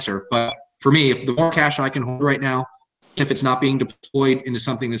blanket answer. But for me, if the more cash I can hold right now, if it's not being deployed into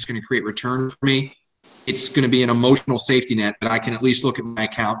something that's going to create return for me, it's going to be an emotional safety net that I can at least look at my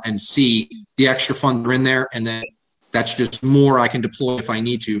account and see the extra funds are in there. And then That's just more I can deploy if I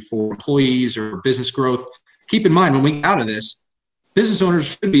need to for employees or business growth. Keep in mind, when we get out of this, business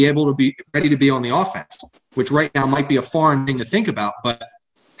owners should be able to be ready to be on the offense, which right now might be a foreign thing to think about, but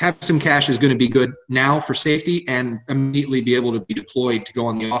having some cash is going to be good now for safety and immediately be able to be deployed to go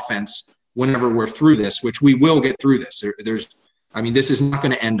on the offense whenever we're through this, which we will get through this. This is not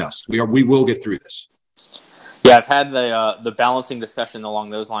going to end us. We will get through this. Yeah, I've had the balancing discussion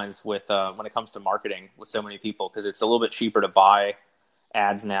along those lines with when it comes to marketing with so many people, because it's a little bit cheaper to buy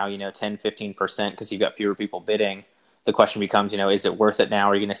ads now, 10, 15%, because you've got fewer people bidding. The question becomes, is it worth it now?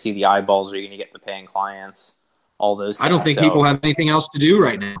 Are you going to see the eyeballs? Are you going to get the paying clients? All those things. I don't think people have anything else to do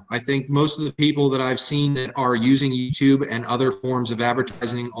right now. I think most of the people that I've seen that are using YouTube and other forms of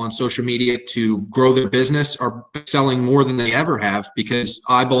advertising on social media to grow their business are selling more than they ever have, because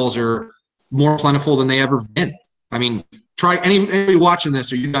eyeballs are more plentiful than they ever been. I mean, try anybody watching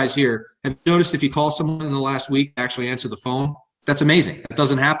this or you guys here have noticed if you call someone in the last week to actually answer the phone, that's amazing. That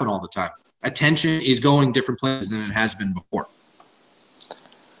doesn't happen all the time. Attention is going different places than it has been before.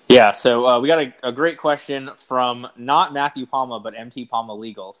 Yeah, so we got a great question from not Matthew Palma, but MT Palma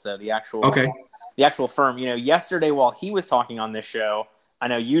Legal. So the actual firm. Yesterday while he was talking on this show, I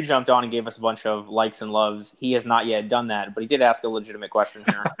know you jumped on and gave us a bunch of likes and loves. He has not yet done that, but he did ask a legitimate question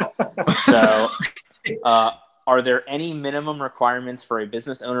here. So are there any minimum requirements for a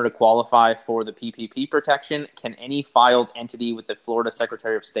business owner to qualify for the PPP protection? Can any filed entity with the Florida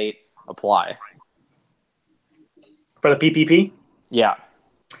Secretary of State apply? For the PPP? Yeah.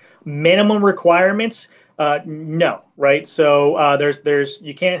 Minimum requirements? No, right? So there's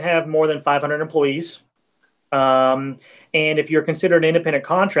you can't have more than 500 employees. And if you're considered an independent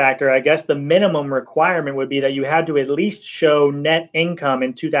contractor, I guess the minimum requirement would be that you had to at least show net income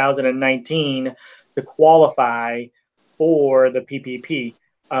in 2019 to qualify for the PPP.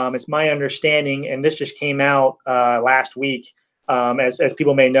 It's my understanding, and this just came out last week. As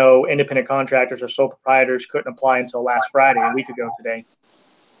people may know, independent contractors or sole proprietors couldn't apply until last Friday, a week ago today.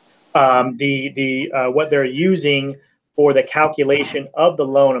 What they're using for the calculation of the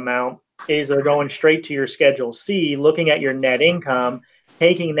loan amount is they're going straight to your Schedule C, looking at your net income,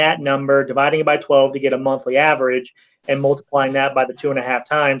 taking that number, dividing it by 12 to get a monthly average, and multiplying that by the 2.5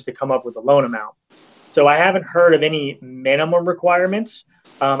 times to come up with the loan amount. So I haven't heard of any minimum requirements.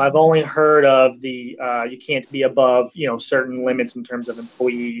 I've only heard of the you can't be above certain limits in terms of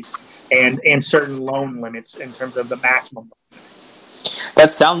employees and certain loan limits in terms of the maximum.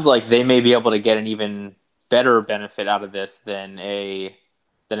 That sounds like they may be able to get an even better benefit out of this than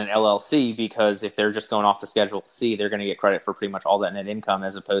an LLC, because if they're just going off the Schedule C, they're going to get credit for pretty much all that net income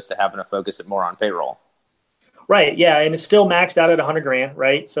as opposed to having to focus it more on payroll. Right. Yeah. And it's still maxed out at $100,000.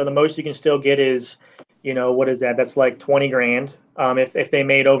 Right. So the most you can still get is, what is that? That's like $20,000. If they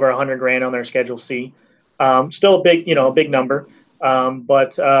made over $100,000 on their Schedule C, still a big number.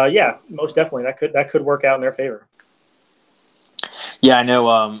 But most definitely that could work out in their favor. Yeah, I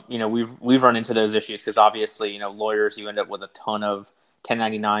know. We've run into those issues because obviously, lawyers, you end up with a ton of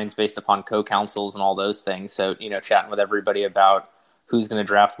 1099s based upon co-counsels and all those things. So, chatting with everybody about who's going to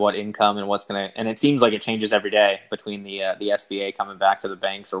draft what income and what's going to, and it seems like it changes every day between the SBA coming back to the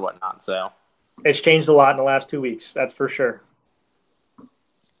banks or whatnot. So it's changed a lot in the last 2 weeks. That's for sure.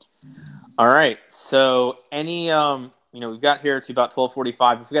 All right. So any, we've got here to about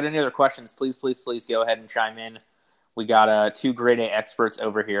 12:45. If we've got any other questions, please go ahead and chime in. We got two grade A experts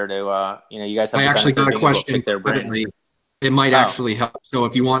over here to, you guys have. I actually got a question. It might actually help. So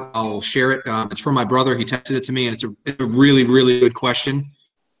if you want, I'll share it. It's from my brother. He texted it to me, and it's a really, really good question.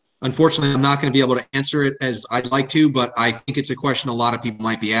 Unfortunately, I'm not going to be able to answer it as I'd like to, but I think it's a question a lot of people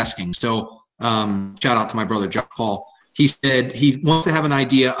might be asking. So shout out to my brother, John Paul. He said he wants to have an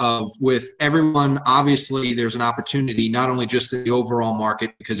idea of, with everyone, obviously there's an opportunity, not only just in the overall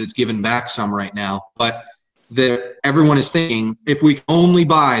market because it's given back some right now, but that everyone is thinking, if we can only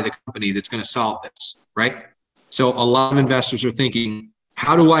buy the company that's going to solve this, right? So a lot of investors are thinking,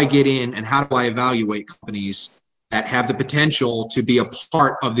 how do I get in and how do I evaluate companies that have the potential to be a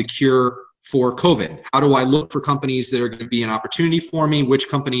part of the cure for COVID? How do I look for companies that are going to be an opportunity for me? Which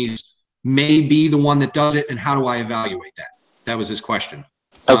companies may be the one that does it, and how do I evaluate that? That was his question.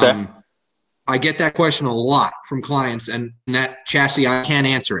 Okay. I get that question a lot from clients, and in that chassis, I can't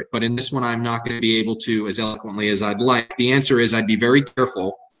answer it. But in this one, I'm not going to be able to as eloquently as I'd like. The answer is I'd be very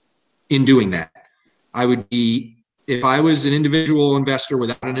careful in doing that. I would be, if I was an individual investor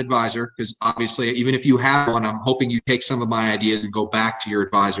without an advisor, because obviously, even if you have one, I'm hoping you take some of my ideas and go back to your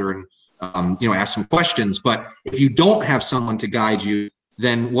advisor and ask some questions. But if you don't have someone to guide you,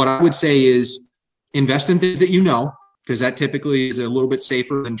 then what I would say is invest in things that you know, because that typically is a little bit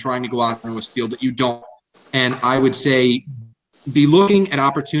safer than trying to go out into a field that you don't. And I would say be looking at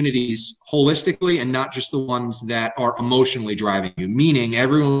opportunities holistically and not just the ones that are emotionally driving you, meaning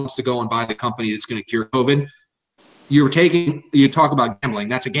everyone wants to go and buy the company that's going to cure COVID. You talk about gambling.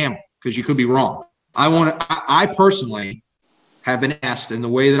 That's a gamble because you could be wrong. I personally have been asked, and the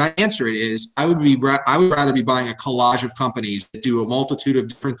way that I answer it is I would rather be buying a collage of companies that do a multitude of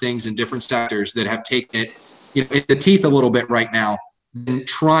different things in different sectors that have taken it, in the teeth a little bit right now than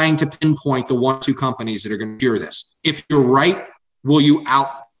trying to pinpoint the 1-2 companies that are going to cure this. If you're right, will you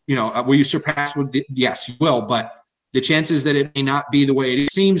surpass? Yes, you will, but the chances that it may not be the way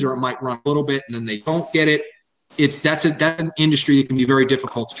it seems, or it might run a little bit and then they don't get it, that's an industry that can be very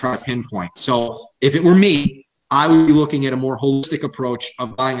difficult to try to pinpoint. So if it were me, I would be looking at a more holistic approach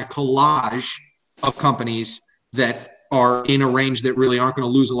of buying a collage of companies that are in a range that really aren't going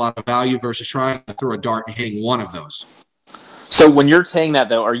to lose a lot of value versus trying to throw a dart and hitting one of those. So when you're saying that,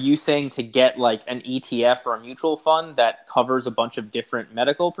 though, are you saying to get like an ETF or a mutual fund that covers a bunch of different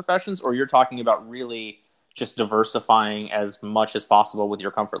medical professions, or you're talking about really just diversifying as much as possible with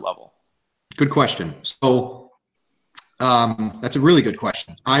your comfort level? Good question. So that's a really good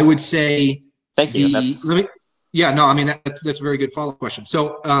question. I would say thank you. That's a very good follow-up question.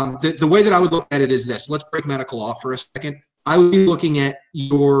 So the way that I would look at it is this. Let's break medical off for a second. I would be looking at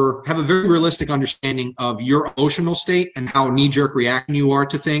have a very realistic understanding of your emotional state and how knee-jerk reaction you are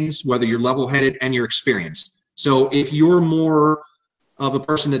to things, whether you're level-headed and your experience. So if you're more of a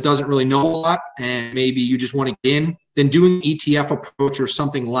person that doesn't really know a lot and maybe you just want to get in, then doing an ETF approach or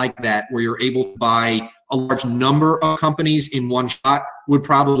something like that where you're able to buy a large number of companies in one shot would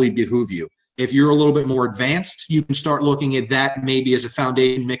probably behoove you. If you're a little bit more advanced, you can start looking at that maybe as a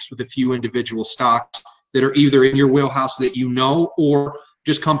foundation mixed with a few individual stocks that are either in your wheelhouse that you know or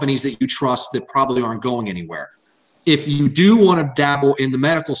just companies that you trust that probably aren't going anywhere. If you do want to dabble in the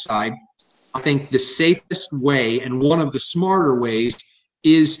medical side, I think the safest way and one of the smarter ways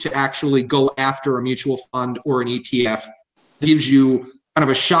is to actually go after a mutual fund or an ETF that gives you kind of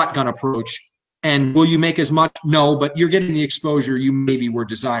a shotgun approach. And will you make as much? No, but you're getting the exposure you maybe were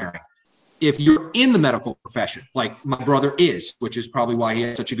desiring. If you're in the medical profession, like my brother is, which is probably why he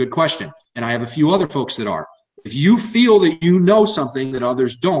had such a good question, and I have a few other folks that are, if you feel that you know something that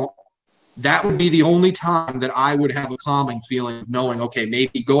others don't, that would be the only time that I would have a calming feeling of knowing, okay,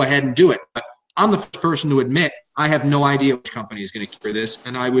 maybe go ahead and do it. But I'm the first person to admit I have no idea which company is going to cure this,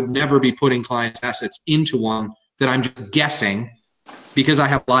 and I would never be putting clients' assets into one that I'm just guessing because I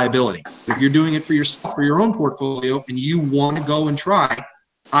have liability. If you're doing it for your own portfolio and you want to go and try,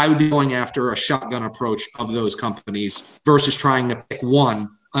 I would be going after a shotgun approach of those companies versus trying to pick one,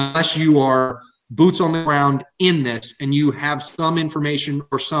 unless you are boots on the ground in this and you have some information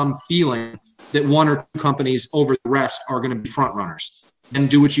or some feeling that 1 or 2 companies over the rest are going to be front runners. And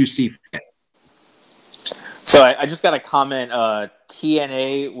do what you see fit. So I just got a comment,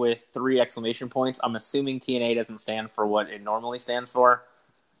 TNA with 3 exclamation points. I'm assuming TNA doesn't stand for what it normally stands for,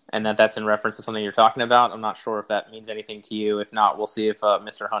 and that's in reference to something you're talking about. I'm not sure if that means anything to you. If not, we'll see if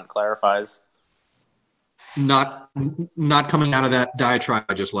Mr. Hunt clarifies. Not coming out of that diatribe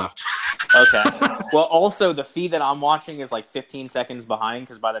I just left. Okay. Well, also, the feed that I'm watching is like 15 seconds behind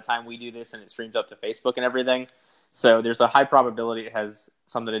because by the time we do this and it streams up to Facebook and everything, so there's a high probability it has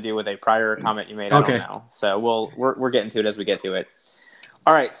something to do with a prior comment you made. Okay. I don't know. So we're getting to it as we get to it.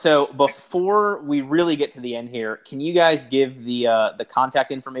 All right. So before we really get to the end here, can you guys give the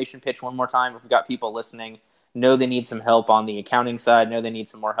contact information pitch one more time? If we've got people listening, know they need some help on the accounting side, know they need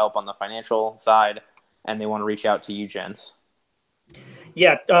some more help on the financial side, and they want to reach out to you, gents.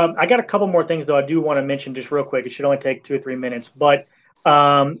 Yeah, I got a couple more things, though, I do want to mention just real quick. It should only take 2 or 3 minutes. But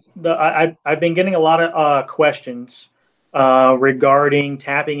I've been getting a lot of questions regarding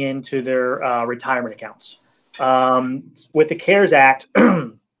tapping into their retirement accounts. With the CARES Act,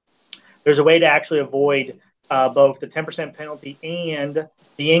 there's a way to actually avoid both the 10% penalty and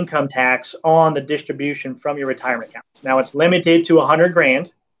the income tax on the distribution from your retirement accounts. Now, it's limited to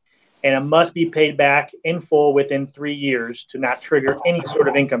 $100,000. And it must be paid back in full within 3 years to not trigger any sort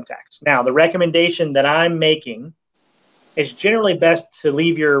of income tax. Now, the recommendation that I'm making is generally best to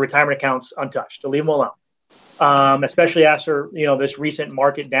leave your retirement accounts untouched, to leave them alone, especially after this recent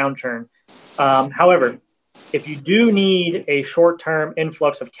market downturn. However, if you do need a short-term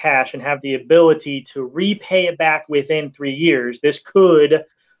influx of cash and have the ability to repay it back within 3 years, this could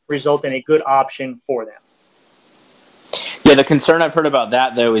result in a good option for them. Yeah, the concern I've heard about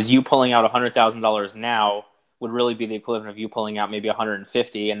that, though, is you pulling out $100,000 now would really be the equivalent of you pulling out maybe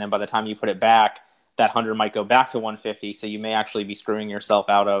 $150,000, and then by the time you put it back, that 100 might go back to $150,000. So you may actually be screwing yourself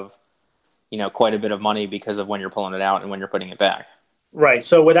out of, quite a bit of money because of when you're pulling it out and when you're putting it back. Right.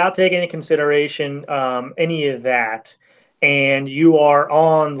 So without taking into consideration any of that, and you are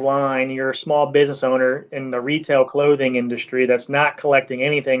online, you're a small business owner in the retail clothing industry that's not collecting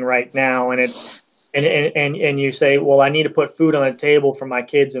anything right now, and it's and you say, well, I need to put food on the table for my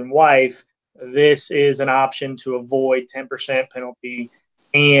kids and wife. This is an option to avoid 10% penalty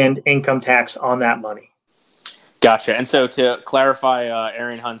and income tax on that money. Gotcha. And so to clarify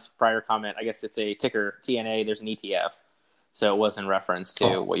Aaron Hunt's prior comment, I guess it's a ticker, TNA, there's an ETF. So it was in reference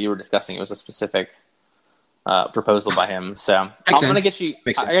to what you were discussing. It was a specific proposal by him. So I'm going to get you,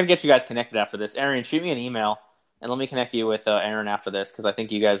 I got to get you guys connected after this. Aaron, shoot me an email and let me connect you with Aaron after this, because I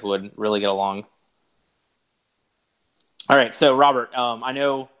think you guys would really get along. All right. So Robert, I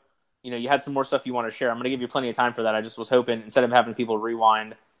know, you had some more stuff you want to share. I'm going to give you plenty of time for that. I just was hoping, instead of having people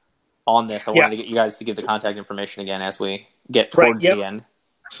rewind on this, I wanted to get you guys to give the contact information again as we get towards the end.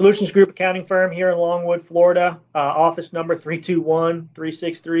 Solutions Group accounting firm here in Longwood, Florida. Office number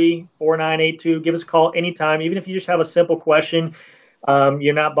 321-363-4982. Give us a call anytime, even if you just have a simple question.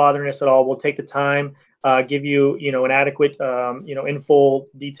 You're not bothering us at all. We'll take the time, give you, an adequate, in full,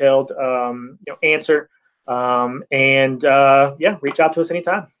 detailed, answer. Reach out to us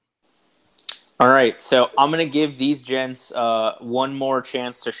anytime. All right, so I'm going to give these gents one more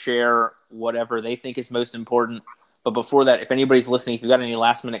chance to share whatever they think is most important. But before that, if anybody's listening, if you've got any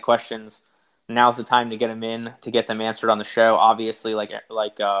last-minute questions, now's the time to get them in, to get them answered on the show. Obviously, like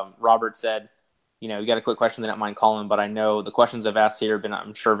Robert said, you got a quick question, they don't mind calling. But I know the questions I've asked here have been,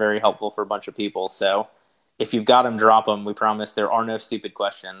 I'm sure, very helpful for a bunch of people. So if you've got them, drop them. We promise there are no stupid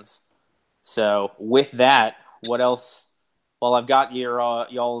questions. So with that, what else? Well, I've got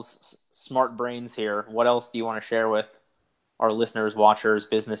y'all's smart brains here. What else do you want to share with our listeners, watchers,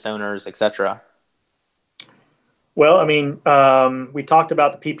 business owners, etc.? Well, I mean, we talked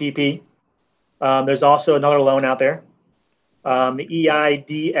about the PPP. There's also another loan out there, the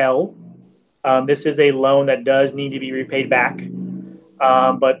EIDL. This is a loan that does need to be repaid back.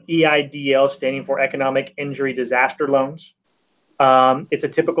 But EIDL standing for Economic Injury Disaster Loans. It's a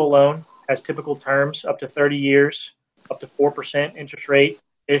typical loan, has typical terms, up to 30 years, up to 4% interest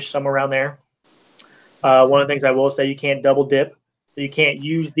rate-ish, somewhere around there. One of the things I will say, you can't double dip. So you can't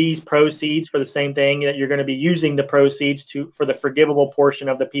use these proceeds for the same thing that you're going to be using the proceeds for the forgivable portion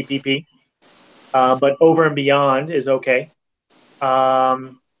of the PPP. But over and beyond is okay.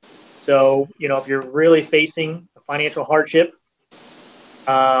 So, if you're really facing a financial hardship,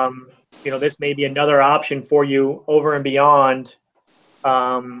 this may be another option for you over and beyond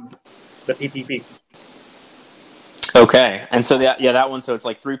the PPP. Okay. And so that one, so it's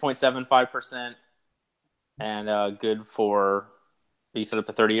like 3.75% and good for, you said, up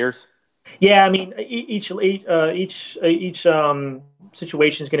to 30 years? Yeah, I mean, each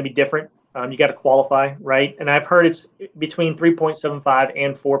situation is going to be different. You got to qualify, right? And I've heard it's between 3.75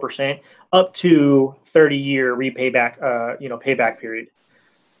 and 4%, up to 30-year payback period.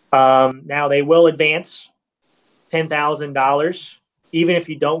 Now they will advance $10,000 even if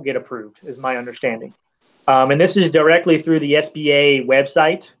you don't get approved, is my understanding. And this is directly through the SBA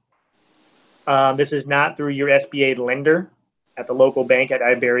website. This is not through your SBA lender at the local bank at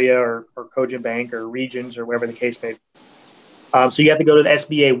Iberia or Cogent Bank or Regions or wherever the case may be. So you have to go to the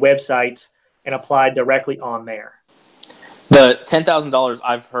SBA website and apply directly on there. The $10,000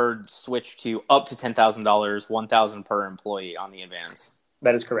 I've heard switch to up to $10,000, $1,000 per employee on the advance.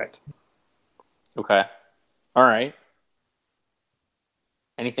 That is correct. Okay. All right.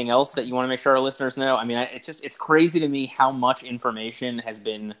 Anything else that you want to make sure our listeners know? I mean, it's crazy to me how much information has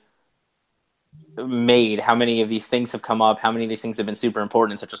been made, how many of these things have come up, how many of these things have been super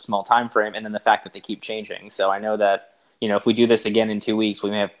important in such a small time frame, and then the fact that they keep changing. So I know that, if we do this again in 2 weeks,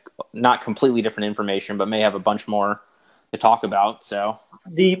 we may have not completely different information, but may have a bunch more to talk about. So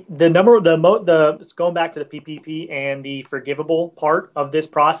going back to the PPP and the forgivable part of this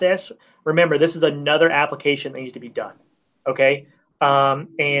process, remember, this is another application that needs to be done. Okay.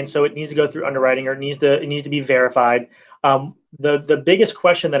 And so it needs to go through underwriting, or it needs to be verified. The biggest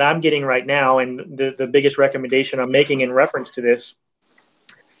question that I'm getting right now, and the biggest recommendation I'm making in reference to this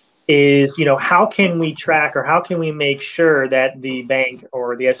is, how can we track, or how can we make sure that the bank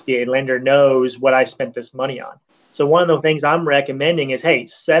or the SBA lender knows what I spent this money on? So one of the things I'm recommending is, hey,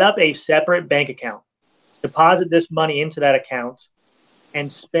 set up a separate bank account, deposit this money into that account,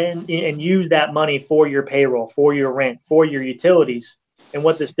 and spend and use that money for your payroll, for your rent, for your utilities. And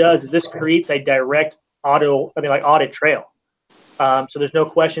what this does is this creates a direct audit trail. So there's no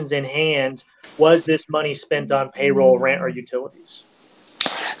questions in hand. Was this money spent on payroll, rent, or utilities?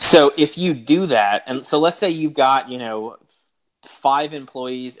 So if you do that, and so let's say you've got, 5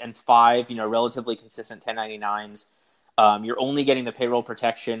 employees and 5, relatively consistent 1099s, You're only getting the payroll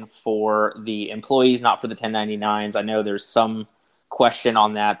protection for the employees, not for the 1099s. I know there's some question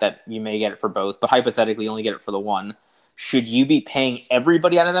on that you may get it for both, but hypothetically, you only get it for the one. Should you be paying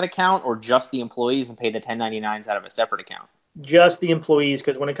everybody out of that account or just the employees and pay the 1099s out of a separate account? Just the employees,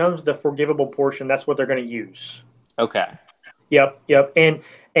 because when it comes to the forgivable portion, that's what they're going to use. Okay. Yep. And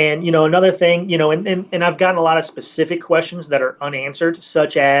another thing, and I've gotten a lot of specific questions that are unanswered,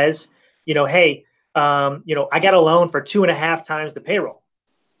 such as, hey, I got a loan for 2.5 times the payroll.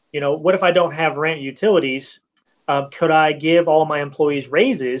 What if I don't have rent utilities? Could I give all my employees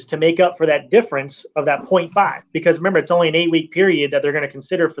raises to make up for that difference of that 0.5? Because remember, it's only an 8-week period that they're going to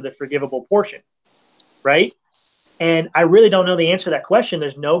consider for the forgivable portion, right? And I really don't know the answer to that question.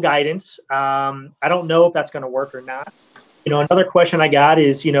 There's no guidance. I don't know if that's going to work or not. Another question I got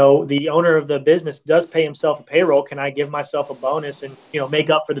is, the owner of the business does pay himself a payroll. Can I give myself a bonus and, make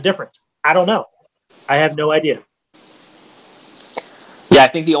up for the difference? I don't know. I have no idea. Yeah, I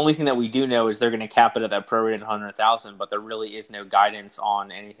think the only thing that we do know is they're going to cap it at that prorated 100,000, but there really is no guidance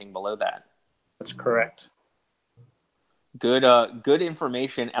on anything below that. That's correct. Good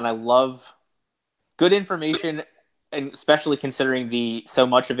information, and I love good information, and especially considering so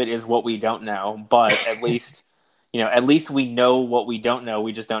much of it is what we don't know. But at least, we know what we don't know.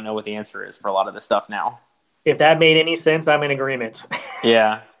 We just don't know what the answer is for a lot of the stuff now. If that made any sense, I'm in agreement.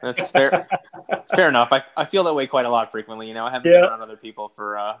 Yeah, that's fair. Fair enough. I feel that way quite a lot frequently. I haven't been around other people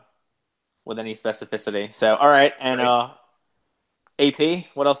with any specificity. So, all right. And AP,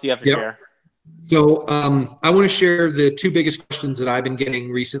 what else do you have to share? So I want to share the 2 biggest questions that I've been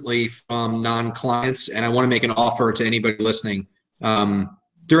getting recently from non-clients, and I want to make an offer to anybody listening.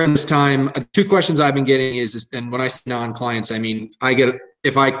 During this time, 2 questions I've been getting is, and when I say non-clients, I mean,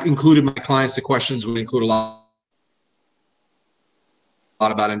 if I included my clients, the questions would include a lot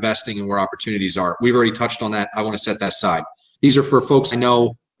about investing and where opportunities are. We've already touched on that. I want to set that aside. These are for folks I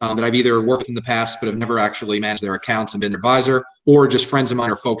know that I've either worked with in the past but have never actually managed their accounts and been an advisor, or just friends of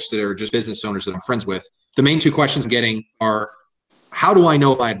mine or folks that are just business owners that I'm friends with. The main 2 questions I'm getting are, how do I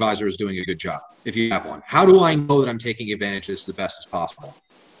know if my advisor is doing a good job, if you have one? How do I know that I'm taking advantage of this the best as possible?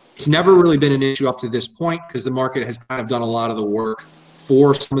 It's never really been an issue up to this point because the market has kind of done a lot of the work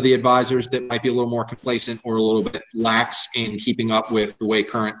for some of the advisors that might be a little more complacent or a little bit lax in keeping up with the way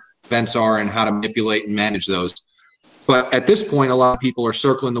current events are and how to manipulate and manage those. But at this point, a lot of people are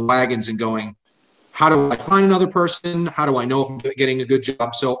circling the wagons and going, how do I find another person? How do I know if I'm getting a good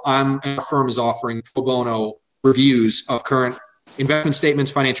job? So our firm is offering pro bono reviews of current investment statements,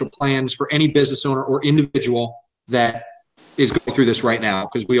 financial plans for any business owner or individual that is going through this right now,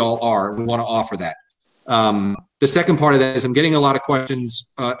 because we all are. We want to offer that. The second part of that is I'm getting a lot of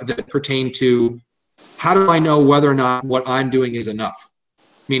questions that pertain to, how do I know whether or not what I'm doing is enough?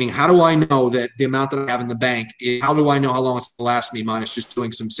 Meaning, how do I know that the amount that I have in the bank, how do I know how long it's going to last me minus just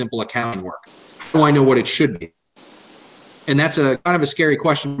doing some simple accounting work? How do I know what it should be? And that's a kind of a scary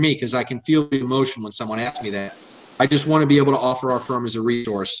question for me because I can feel the emotion when someone asks me that. I just want to be able to offer our firm as a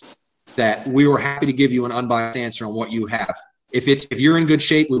resource that we were happy to give you an unbiased answer on what you have. If you're in good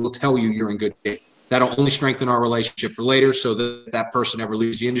shape, we will tell you you're in good shape. That'll only strengthen our relationship for later so that if that person ever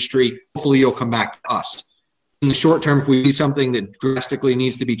leaves the industry, hopefully you'll come back to us. In the short term, if we see something that drastically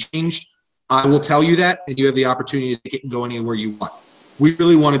needs to be changed, I will tell you that, and you have the opportunity to get and go anywhere you want. We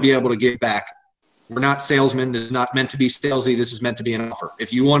really want to be able to give back. We're not salesmen. This is not meant to be salesy. This is meant to be an offer.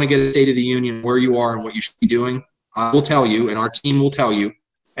 If you want to get a State of the Union where you are and what you should be doing, I will tell you, and our team will tell you.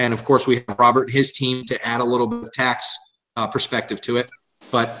 And, of course, we have Robert and his team to add a little bit of tax perspective to it.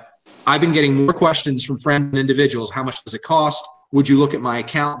 But I've been getting more questions from friends and individuals. How much does it cost? Would you look at my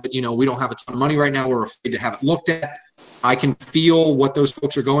account? But, we don't have a ton of money right now. We're afraid to have it looked at. I can feel what those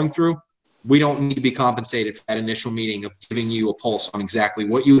folks are going through. We don't need to be compensated for that initial meeting of giving you a pulse on exactly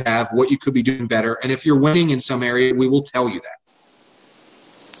what you have, what you could be doing better. And if you're winning in some area, we will tell you that.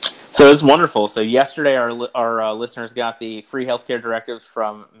 So it's wonderful. So yesterday, our listeners got the free healthcare directives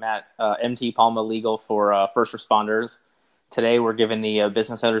from Matt MT Palma Legal for first responders. Today, we're giving the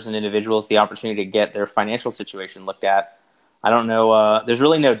business owners and individuals the opportunity to get their financial situation looked at. I don't know. There's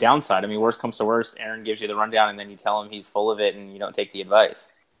really no downside. I mean, worst comes to worst, Aaron gives you the rundown, and then you tell him he's full of it, and you don't take the advice.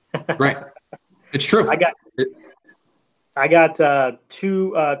 Right. It's true. I got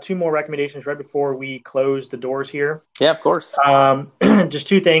two more recommendations right before we close the doors here. Yeah, of course. Just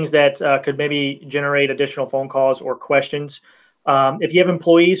 2 things that could maybe generate additional phone calls or questions. If you have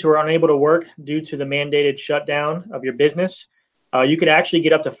employees who are unable to work due to the mandated shutdown of your business, you could actually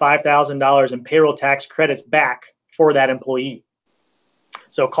get up to $5,000 in payroll tax credits back for that employee.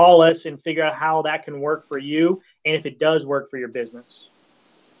 So call us and figure out how that can work for you and if it does work for your business.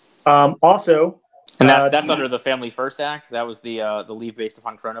 Also, And that's under the Family First Act. That was the leave based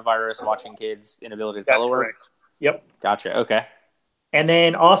upon coronavirus, watching kids' inability to That's telework. correct. Yep. Gotcha. Okay. And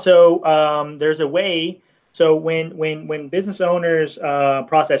then also there's a way. So when business owners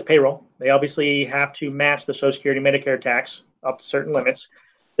process payroll, they obviously have to match the Social Security Medicare tax up to certain limits.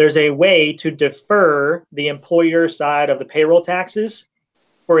 There's a way to defer the employer side of the payroll taxes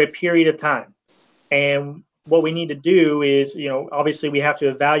for a period of time. And what we need to do is, obviously we have to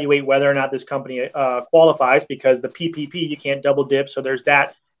evaluate whether or not this company qualifies, because the PPP, you can't double dip. So there's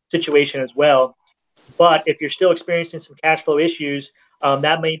that situation as well. But if you're still experiencing some cash flow issues,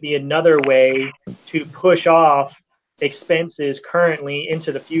 that may be another way to push off expenses currently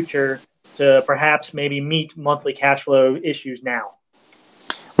into the future to perhaps maybe meet monthly cash flow issues now.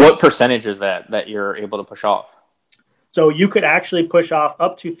 What percentage is that you're able to push off? So you could actually push off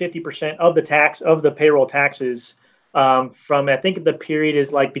up to 50% of the payroll taxes from, I think the period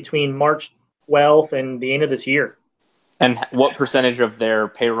is like between March 12th and the end of this year. And what percentage of their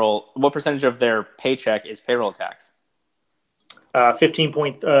paycheck is payroll tax?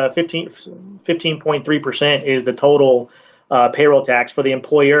 15.3% is the total payroll tax. For the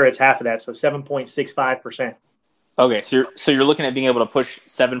employer, it's half of that, so 7.65%. Okay, so you're looking at being able to push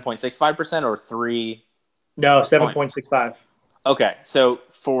 7.65% or 3? No, 7.65. Okay, so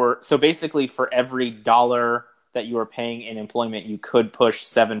basically for every dollar that you are paying in employment, you could push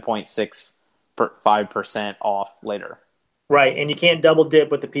 7.65% off later. Right, and you can't double dip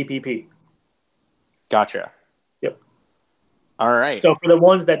with the PPP. Gotcha. Yep. All right. So for the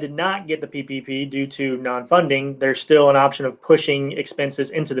ones that did not get the PPP due to non-funding, there's still an option of pushing expenses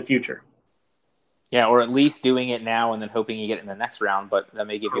into the future. Yeah, or at least doing it now and then hoping you get it in the next round, but that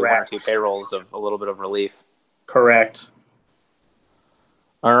may give you one or two payrolls of a little bit of relief. Correct.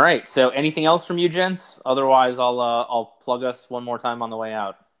 All right. So anything else from you, gents? Otherwise, I'll plug us one more time on the way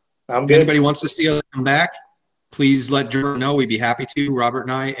out. I'm If good. anybody wants to see us come back, please let Jordan know. We'd be happy to, Robert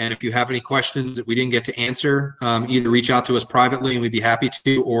and I. And if you have any questions that we didn't get to answer, either reach out to us privately and we'd be happy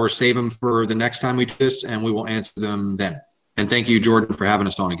to, or save them for the next time we do this and we will answer them then. And thank you, Jordan, for having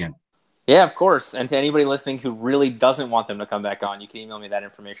us on again. Yeah, of course. And to anybody listening who really doesn't want them to come back on, you can email me that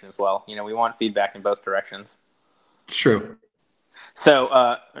information as well. We want feedback in both directions. It's true. So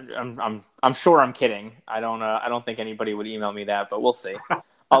I'm sure I'm kidding. I don't think anybody would email me that, but we'll see.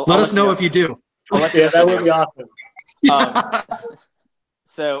 Let us know if you do. Yeah, that would be awesome.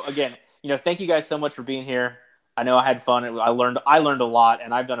 So again, thank you guys so much for being here. I know I had fun. I learned a lot,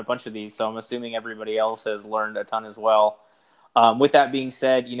 and I've done a bunch of these, so I'm assuming everybody else has learned a ton as well. With that being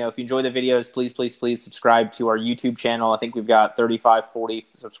said, if you enjoy the videos, please subscribe to our YouTube channel. I think we've got 35, 40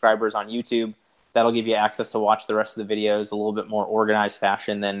 subscribers on YouTube. That'll give you access to watch the rest of the videos a little bit more organized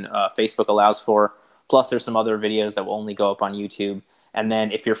fashion than Facebook allows for. Plus, there's some other videos that will only go up on YouTube. And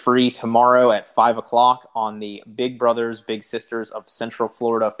then if you're free tomorrow at 5 o'clock on the Big Brothers, Big Sisters of Central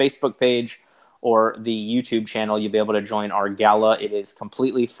Florida Facebook page or the YouTube channel, you'll be able to join our gala. It is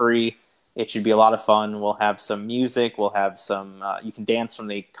completely free. It should be a lot of fun. We'll have some music. We'll have some, you can dance from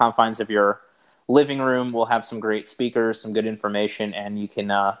the confines of your living room. We'll have some great speakers, some good information, and you can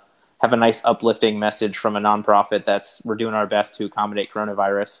have a nice uplifting message from a nonprofit we're doing our best to accommodate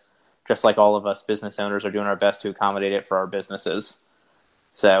coronavirus, just like all of us business owners are doing our best to accommodate it for our businesses.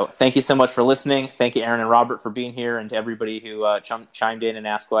 So thank you so much for listening. Thank you, Aaron and Robert, for being here, and to everybody who chimed in and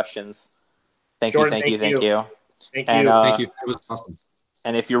asked questions. Thank you. Thank you. Thank you. Thank you. It was awesome.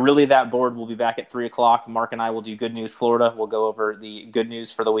 And if you're really that bored, we'll be back at 3 o'clock. Mark and I will do Good News Florida. We'll go over the good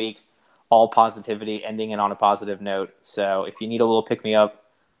news for the week, all positivity, ending it on a positive note. So if you need a little pick-me-up,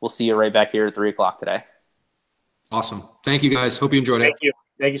 we'll see you right back here at 3 o'clock today. Awesome. Thank you, guys. Hope you enjoyed it. Thank you.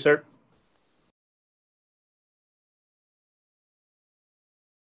 Thank you, sir.